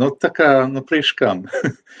 Tā kā, priekš kam?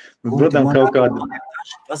 Dodam kaut kādu.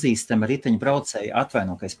 Pazīstami riteņu braucēji,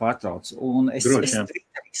 atvaino, ka es pārtraucu, un es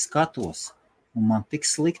Twitterī skatos, un man tik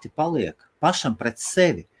slikti paliek pašam pret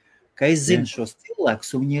sevi, ka es zinu šos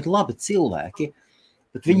cilvēkus, un viņi ir labi cilvēki,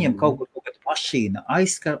 bet viņiem kaut kāda mašīna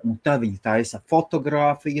aizskar, un tā viņi taisa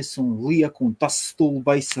fotogrāfijas un liek, un tas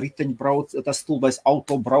stulbais tas stulbais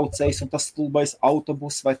autobraucējs, un tas stulbais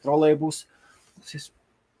autobus vai trolejbus.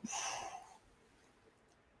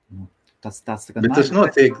 Tas bet tas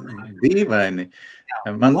notiek dīvaini.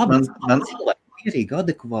 Man cilvēki mierīgi,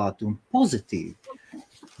 adekvāti un pozitīvi.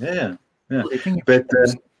 Jā. Bet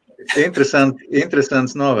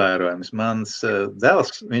interesants novērojums. Mans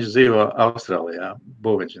dēls, viņš dzīvo Austrālijā,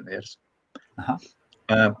 būvinženieris.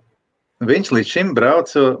 Viņš līdz šim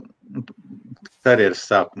brauca karjeras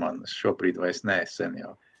sākumā, šobrīd vairs sen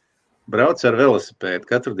jau. Brauca ar velosipēdu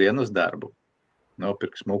katru dienu uz darbu.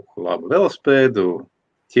 Nopirka smuku labu velosipēdu,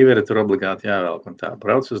 ķiveri tur obligāti jāvelk un tā,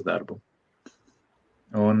 brauc uz darbu.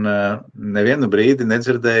 Un nevienu brīdi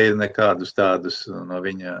nedzirdēju nekādus tādus no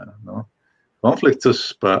viņa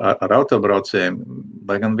konfliktus ar autobraucējiem,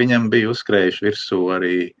 vai gan viņam bija uzskrējuši virsū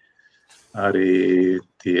arī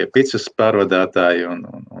tie picas pārvadātāji un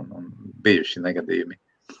bijuši negadījumi.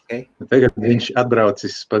 Okay. Tagad viņš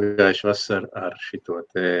atbraucis pagājuši vasar ar šito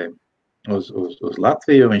te uz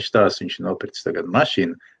Latviju, viņš nopircis tagad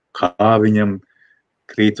mašīnu, kā viņam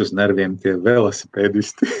krīt uz nerviem tie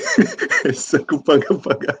velosipēdisti. Es saku, paga,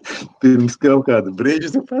 pirms kaut kādu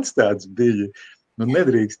brīžu tu pats tāds bija.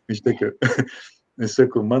 Nedrīkst. Viņš tā kā, es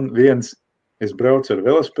saku, es braucu ar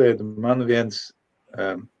velosipēdu, man viens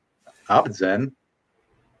apdzen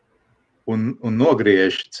un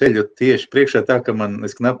nogriež ceļu tieši priekšā tā, ka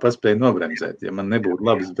es knapi paspēju nobremzēt. Ja man nebūtu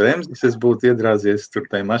labas bremzes, es būtu iedrāzies tur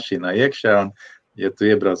tai mašīnā iekšā un ja tu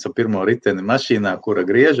iebrauc ar pirmo riteni mašīnā, kura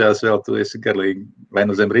griežās vēl, tu esi garīgi vai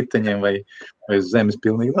no zem riteņiem vai uz zemes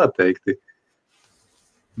pilnīgi noteikti.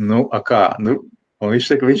 Un viņš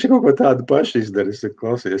saka, viņš kaut ko tādu pašu izdara. Es saku,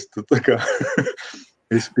 klausies, tu tā kā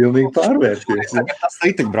Es pilnīgi pārvērties. Tagad tas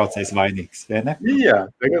riteņbraucējs vainīgs, vai ne? Jā,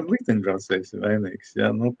 tagad riteņbraucējs vainīgs. Jā,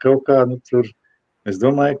 kaut kā, tur, es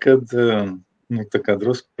domāju, ka, tā kā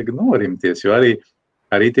drusku tagad norimties, jo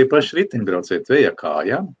arī tie paši riteņbraucēji tveja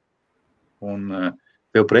kājām, un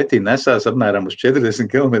tev pretī nesās apmēram uz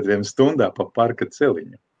 40 km/h pa parka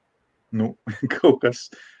celiņu. Kaut kas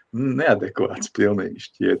neadekvāts pilnīgi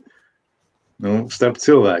šķiet. Starp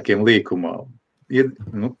cilvēkiem līkumā.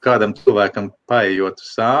 Kādam cilvēkam paejot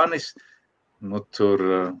sānis, tur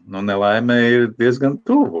nelaimē ir diezgan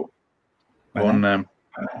tuvu. Un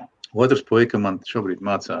otrs puika man šobrīd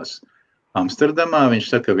mācās Amsterdamā.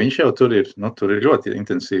 Viņš saka, ka viņš jau tur ir ļoti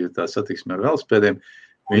intensīvi tā satiksme ar velospēdiem.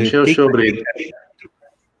 Viņš jau šobrīd...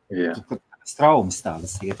 Jā. Traumas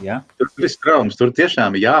tādas ir, jā? Tur ir traumas, tur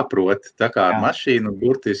tiešām jāprot, tā kā ar mašīnu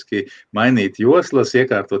burtiski mainīt joslas,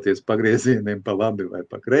 iekārtoties pagriezieniem pa labi vai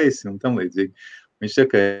pa kreisi un tam līdzīgi. Viņš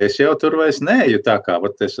saka, es jau tur vairs neeju tā kā,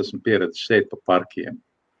 es esmu pieredzis šeit pa parkiem.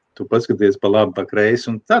 Tu paskaties pa labi, pa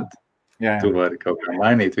kreisi un tad tur vari kaut kā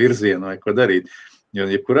mainīt virzienu vai ko darīt.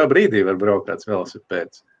 Jo jebkurā brīdī var braukt kāds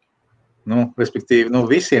velosipēds. Respektīvi,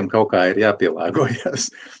 visiem kaut kā ir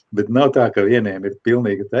jāpielāgojas, bet nav tā, ka vieniem ir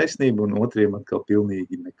pilnīga taisnība un otriem atkal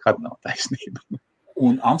pilnīgi nekad nav taisnība.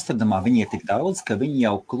 Un Amsterdamā viņi ir tik daudz, ka viņi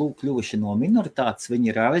jau kļuvuši no minoritātes,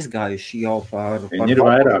 viņi ir aizgājuši jau par viņi ir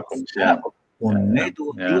vairākums, jā. Un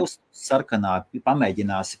nedod Dievs sarkanā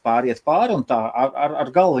pamēģinās pāriet pāri, un tā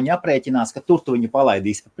ar galvu viņa aprēķinās, ka tur tu viņu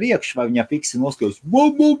palaidīs pa priekšu, vai viņa fiksi noskļūs.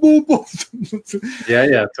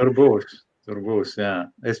 Jā, tur būs. Tur būs, jā.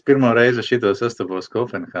 Es pirmo reizi šito sastapos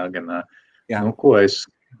Kopenhāgenā. Ko es,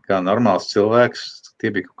 kā normāls cilvēks, tie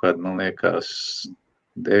bija kaut kādi, man liekas,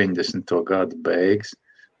 90. gadu beigas.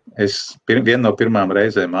 Es vienu no pirmām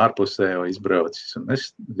reizēm ārpusē jau izbraucis, un es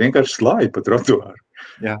vienkārši slāju pa trotuāru.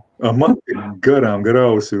 Jā. Man ir garām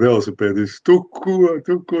grausi velosipēdis. Tu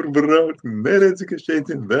kur brauc? Neredzi, ka šeit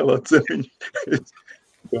ir veloceļš.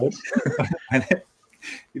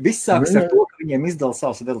 Viss sāks ar to, ka viņiem izdala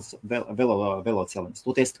savus veloceliņus.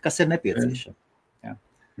 Toties, kas ir nepieciešams. Jā.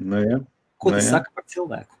 Ko tas saka par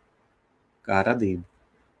cilvēku? Kā radību?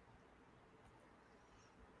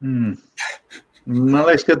 Man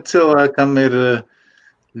liekas, ka cilvēkam ir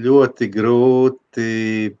ļoti grūti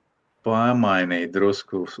pamainīt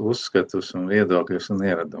drusku uzskatus un viedokļus un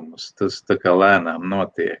ieradumus. Tas tā kā lēnām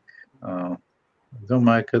notiek.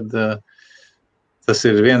 Domāju, ka tas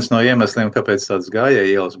ir viens no iemesliem, kāpēc tādas gājēju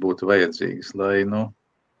ielas būtu vajadzīgas, lai,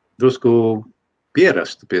 drusku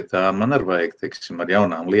pierastu pie tā. Man arī vajag, teiksim, ar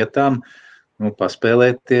jaunām lietām,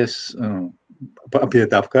 paspēlēties,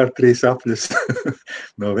 apiet apkārt 3 apļus,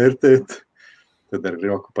 novērtēt, tad ar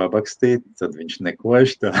roku pabakstīt, tad viņš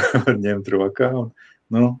nekož, tā var ņemt rokā.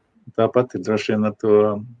 Un, tāpat ir droši vien ar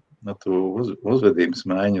to uzvedības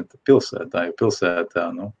maiņu pilsētā, jo pilsētā,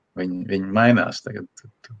 viņi mainās tagad.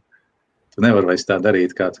 Tu nevar vairs tā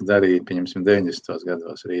darīt, kā tu darīji, pieņemsim, 90.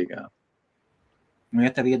 gados Rīgā.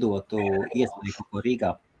 Ja tev iedotu iespēju kaut ko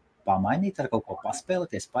Rīgā pamainīt, ar kaut ko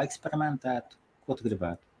paspēlēties, paeksperimentēt, ko tu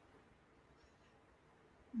gribētu?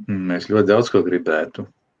 Es ļoti daudz ko gribētu.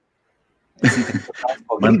 Es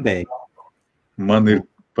gribēju. Man ir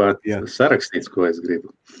pat sarakstīts, ko es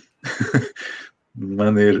gribu.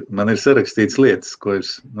 Man ir sarakstīts lietas, ko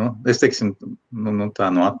es teiksim, tā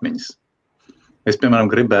no atmiņas. Es, piemēram,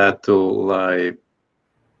 gribētu, lai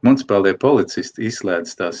municipālie policisti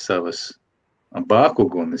izslēdz tās savas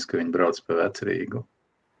bākugunis, ka viņi brauc pa Vecrīgu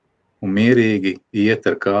un mierīgi iet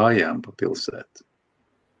ar kājām pa pilsētu.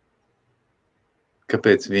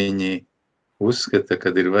 Kāpēc viņi uzskata,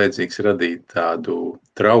 kad ir vajadzīgs radīt tādu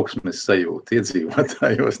trauksmes sajūtu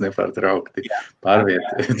iedzīvotājos nepārtraukti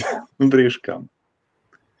pārvietēt un priekškam.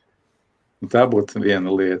 Tā būtu viena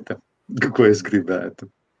lieta, ko es gribētu.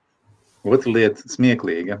 Otra lieta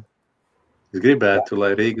smieklīga. Es gribētu,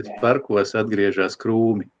 lai Rīgas parkos atgriežās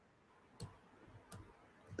krūmi.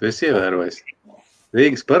 Tu esi ievērojis.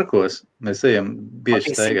 Rīgas parkos mēs ejam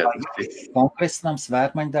bieži staigāt. Kongresnams,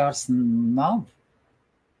 Vērmaņdārs nav?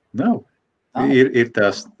 Nav. Ir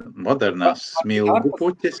tās modernās smilgu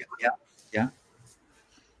puķes. Jā.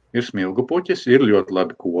 Ir smilgu puķes, ir ļoti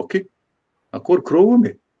labi koki. Kur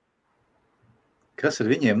krūmi? Kas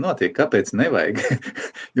ar viņiem notiek? Kāpēc nevajag?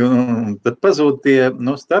 Tad pazūd tie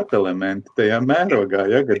starpelementi tajā mērogā,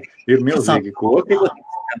 kad ir milzīgi koki,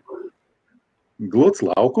 gluds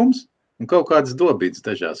laukums un kaut kādas dobītas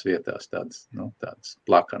dažās vietās, tādas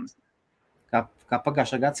plakanas. Kā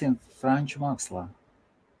pagājušā gadsimta franču mākslā.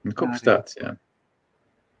 Kaut kas tāds, jā.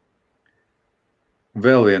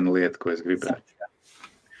 Vēl viena lieta, ko es gribētu.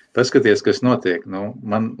 Paskaties, kas notiek.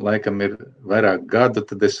 Man laikam ir vairāk gadu,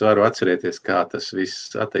 tad es varu atcerēties, kā tas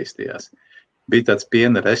viss attīstījās. Bija tāds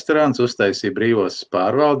piena restorāns, uztaisīja brīvos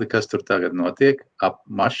pārvaldi, kas tur tagad notiek, ap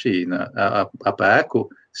ēku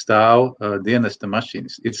stāv dienesta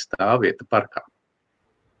mašīnas, ir stāvvieta parkā.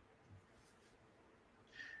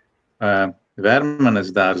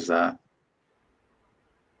 Vērmanes dārzā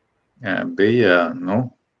bija,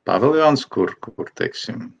 paviljons, kur,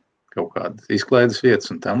 teiksim, kaut kādas izklaides vietas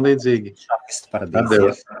un tam līdzīgi.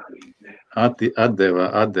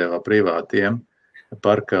 Atdeva privātiem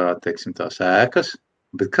parkā, teiksim, tās ēkas,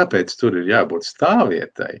 bet kāpēc tur ir jābūt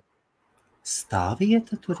stāvvietai?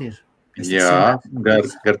 Stāvvieta tur ir? Jā,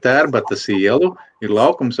 gar Tērbatas ielu ir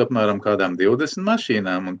laukums apmēram kādām 20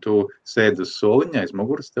 mašīnām, un tu sēdi uz soliņa, aiz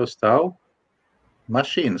muguras tev stāv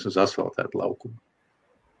mašīnas uz asfaltētu laukumu.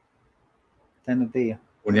 Te nu bija.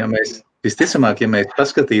 Un visticamāk, ja mēs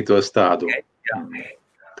paskatītos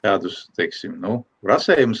tādus, teiksim,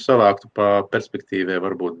 rasējumus savāktu pa perspektīvē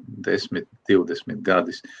varbūt 10, 20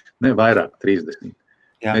 gadus, ne vairāk, 30.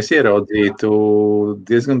 Jā. Mēs ieraudzītu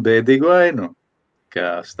diezgan bēdīgu ainu,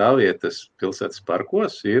 ka stāvvietas pilsētas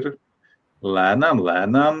parkos ir lēnām,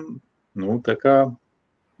 tā kā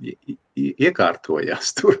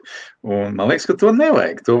iekārtojās tur. Un man liekas, ka to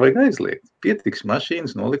nevajag, to vajag aizliegt. Pietiks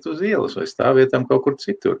mašīnas nolikt uz ielas vai stāvvietām kaut kur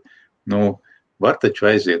citur. Var taču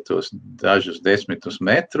aiziet tos dažus 10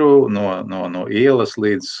 metru no ielas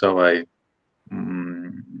līdz savai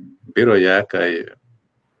birojēkai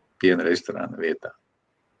piena restorāna vietā.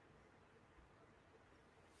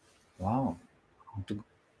 Wow! Tu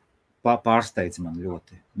pārsteidz man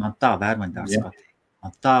ļoti. Man tā Vērmaņdārs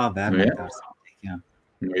patīk. Jā.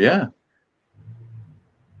 Jā.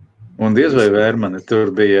 Un diez vai Vērmane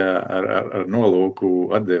tur bija ar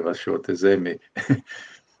nolūku atdeva šo te zemi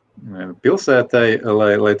pilsētai,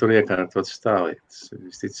 lai tur iekārtot stāvvietas.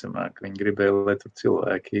 Visticamāk, viņi gribēja, lai tur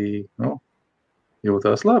cilvēki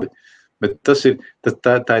jūtās labi. Bet tā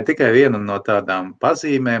ir tikai viena no tādām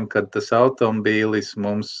pazīmēm, kad tas automobīlis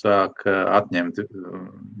mums sāk atņemt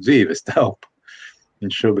dzīves telpu.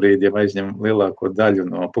 Viņš šobrīd jau aizņem lielāko daļu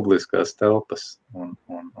no publiskās telpas un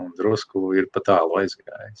drusku ir pa tālu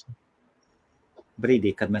aizgājis.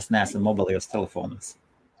 Brīdī, kad mēs neesam mobilajos telefonos.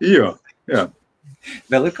 Jā.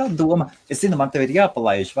 Vēl ir kāda doma? Es zinu, man tev ir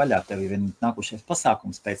jāpalaiž vaļā, tev ir nākušies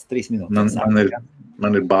pasākums pēc 3 minūtēm.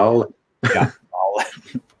 Man ir balle. Jā, balle.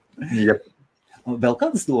 Yep. Vēl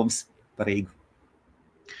kādas domas par Rīgu?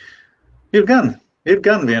 Ir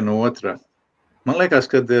gan viena otra. Man liekas,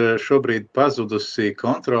 ka ir šobrīd pazudusi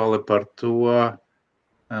kontrole par to,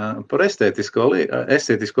 par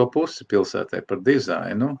estētisko pusi pilsētē, par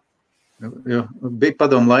dizainu. Jo bija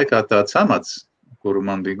padomu laikā tāds amats, kuru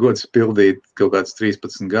man bija gods pildīt kaut kāds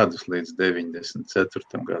 13 gadus līdz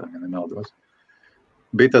 94. gadam, ja nemaldos.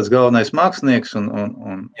 Bija tāds galvenais mākslinieks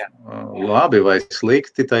un labi vai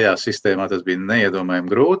slikti tajā sistēmā, tas bija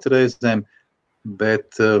neiedomājami grūti reizēm,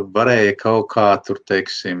 bet varēja kaut kā tur,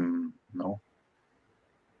 teiksim,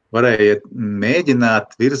 varēja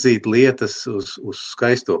mēģināt virzīt lietas uz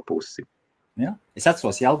skaisto pusi. Ja? Es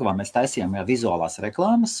atceros, Jelgavā mēs taisījām vizuālās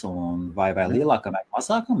reklāmas un vai lielākam vai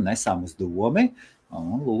mazākam nesām uz domi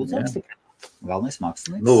un lūdzu apstiprināt. Galvenais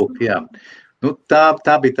mākslinieks. Lūk, jā.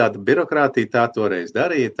 Tā bija tāda birokrātija, tā toreiz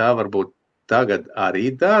darīja, tā varbūt tagad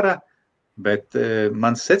arī dara, bet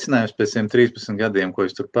mans secinājums pēc 13 gadiem, ko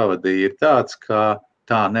es tur pavadīju, ir tāds, ka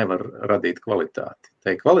tā nevar radīt kvalitāti.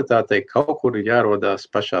 Tai kvalitātei kaut kur ir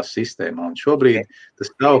jārodās pašā sistēmā, un šobrīd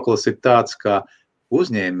tas stāvoklis ir tāds, ka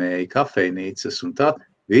uzņēmēji, kafejnīcas un tā,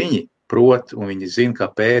 viņi prot un viņi zina,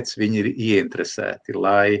 kāpēc viņi ir ieinteresēti,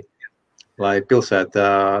 lai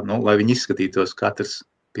pilsētā, lai viņi izskatītos katrs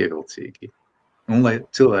pievilcīgi un lai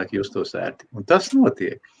cilvēki justos ērti. Un tas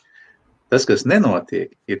notiek. Tas, kas nenotiek,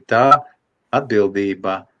 ir tā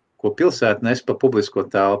atbildība, ko pilsēta nes pa publisko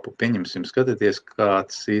telpu. Pieņemsim, skatieties,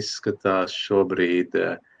 kāds izskatās šobrīd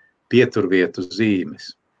pieturvietu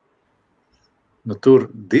zīmes. Tur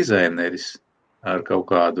dizaineris ar kaut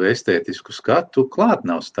kādu estētisku skatu klāt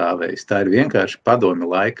nav stāvējis. Tā ir vienkārši padomju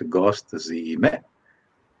laika gosta zīme,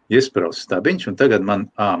 iespraust stabiņš, un tagad man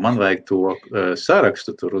vajag to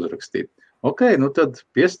sarakstu tur uzrakstīt. Ok, tad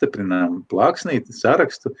piestiprinām plāksnīti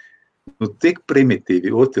sarakstu, tik primitīvi,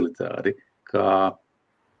 utilitāri, kā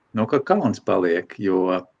kauns paliek,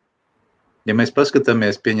 jo, ja mēs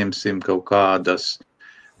paskatāmies, pieņemsim kaut kādas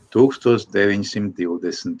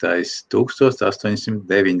 1920.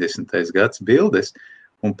 1890. gads bildes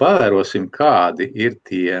un pavērosim, kādi ir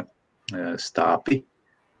tie stāpi,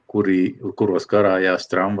 kuros karājās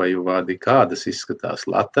tramvaju vadi, kādas izskatās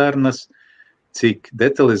laternas, cik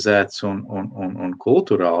detalizēts un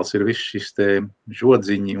kulturāls ir viss šis te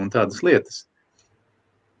žodziņi un tādas lietas.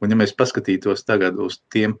 Un ja mēs paskatītos tagad uz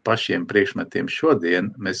tiem pašiem priekšmetiem šodien,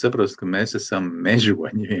 mēs saprotam, ka mēs esam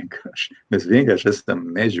mežoņi vienkārši. Mēs vienkārši esam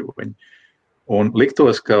mežoņi. Un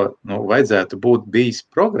liktos, ka vajadzētu būt bijis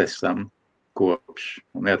progresam kopš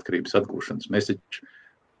neatkarības atgūšanas. Mēs taču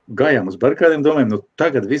gājām uz barikādiem, domājam,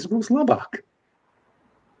 tagad viss būs labāk.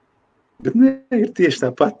 Bet ne, ir tieši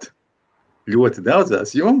tāpat. Ļoti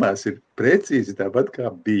daudzās jomās ir precīzi tāpat, kā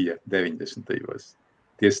bija 90.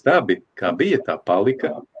 Tieši tā bija, kā bija, tā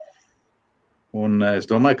palika. Un es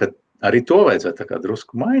domāju, ka arī to vajadzētu tā kā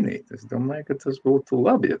drusku mainīt. Es domāju, ka tas būtu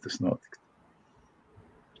labi, ja tas notiktu.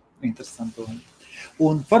 Interesanti.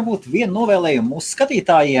 Un varbūt vienu novēlējumu mūsu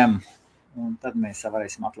skatītājiem, un tad mēs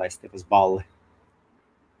varēsim atlaist tev uz balli.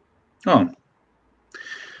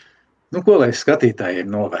 Ko lai skatītājiem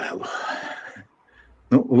novēlu?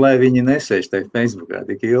 Lai viņi nesēž te Facebookā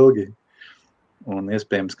tik ilgi. Un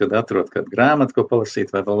iespējams, kad atrod kādu grāmatu, ko palasīt,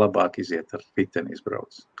 vai vēl labāk iziet ar riteni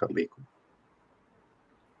izbrauc kādu līkumu.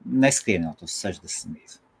 Neskrienot uz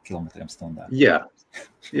 60 km/h.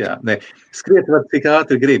 Jā, ne. Skriet var tik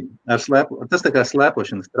ātri grib. Tas tā kā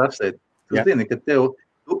slēpošanas trasē. Tu zini, ka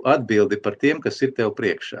tu atbildi par tiem, kas ir tev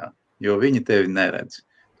priekšā, jo viņi tevi neredz.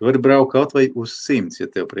 Tu vari braukt kaut vai uz 100, ja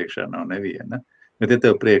tev priekšā nav neviena. Bet ja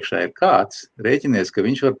tev priekšā ir kāds, rēķinies, ka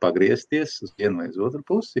viņš var pagriezties uz vienu vai uz otru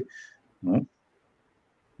pusi.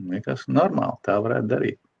 Nekas normāli, tā varētu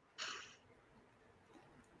darīt.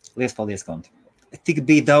 Liels paldies, Gunti. Tik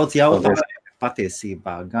bija daudz jautājumu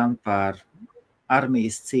patiesībā, gan par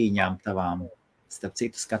armijas cīņām tavām, starp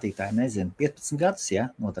citu skatītāji, nezinu, 15 gadus,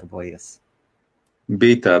 nodarbojies?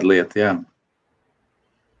 Bija tāda lieta, jā.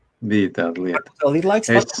 Bija tāda lieta. Vēl ir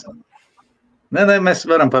laiks pat? Nē, mēs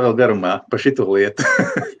varam pavēl garumā par šito lietu.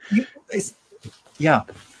 Jā.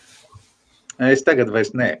 Es tagad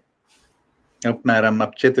vairs nē. Apmēram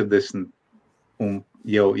ap 40 un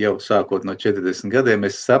jau sākot no 40 gadiem,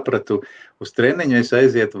 es sapratu, uz treniņu es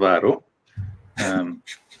aiziet varu,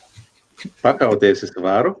 pakauties es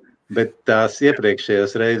varu, bet tās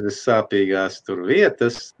iepriekšējās reizes sāpīgās tur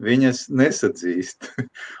vietas, viņas nesadzīst.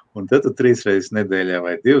 Un tad tu 3 reizes nedēļā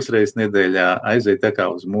vai 2 reizes nedēļā aiziet tā kā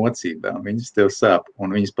uz mocībām. Viņas tev sāp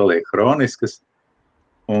un viņas paliek hroniskas,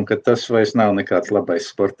 un ka tas vairs nav nekāds labais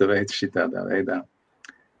sporta veids šitādā veidā.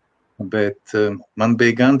 Bet man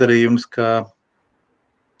bija gandarījums, kad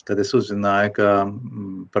es uzzināju, ka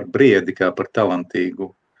par briedi, kā par talantīgu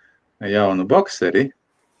jaunu bokseri.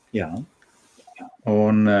 Jā.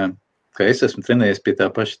 Un ka es esmu trenējies pie tā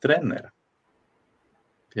paša trenera,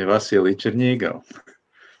 pie Vasilija Čerņīgava.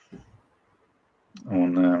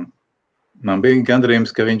 Un man bija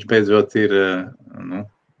gandarījums, ka viņš beidzot ir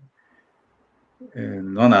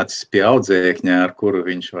nonācis pie audzēkņā, ar kuru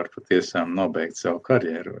viņš var patiesām nobeigt savu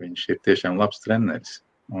karjeru. Viņš ir tiešām labs treneris.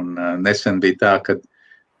 Un nesen bija tā, kad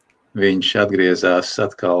viņš atgriezās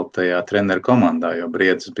atkal tajā treneru komandā, jo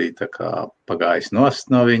Briedis bija tā kā pagājis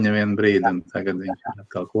nost no viņa vienu brīdi, un tagad viņš ir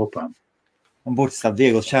atkal kopā. Un būtis tādi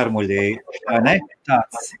viegli šarmuļi, ne?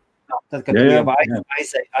 Tāds. Tad, kad jau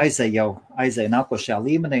aizēja nākošajā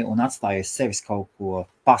līmenī un atstājies sevis kaut ko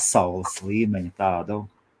pasaules līmeņa tādu.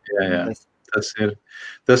 Jā.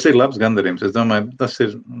 Tas ir labs gandarījums. Es domāju, tas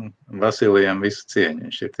ir Vasilijam visu cieņu.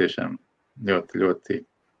 Viņš ir tiešām ļoti, ļoti,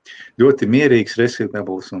 ļoti mierīgs,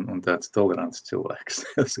 respektabls un tāds tolerants cilvēks.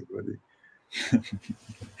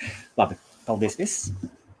 Labi, paldies viss.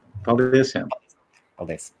 Paldies, jā.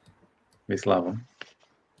 Paldies. Vislabāk.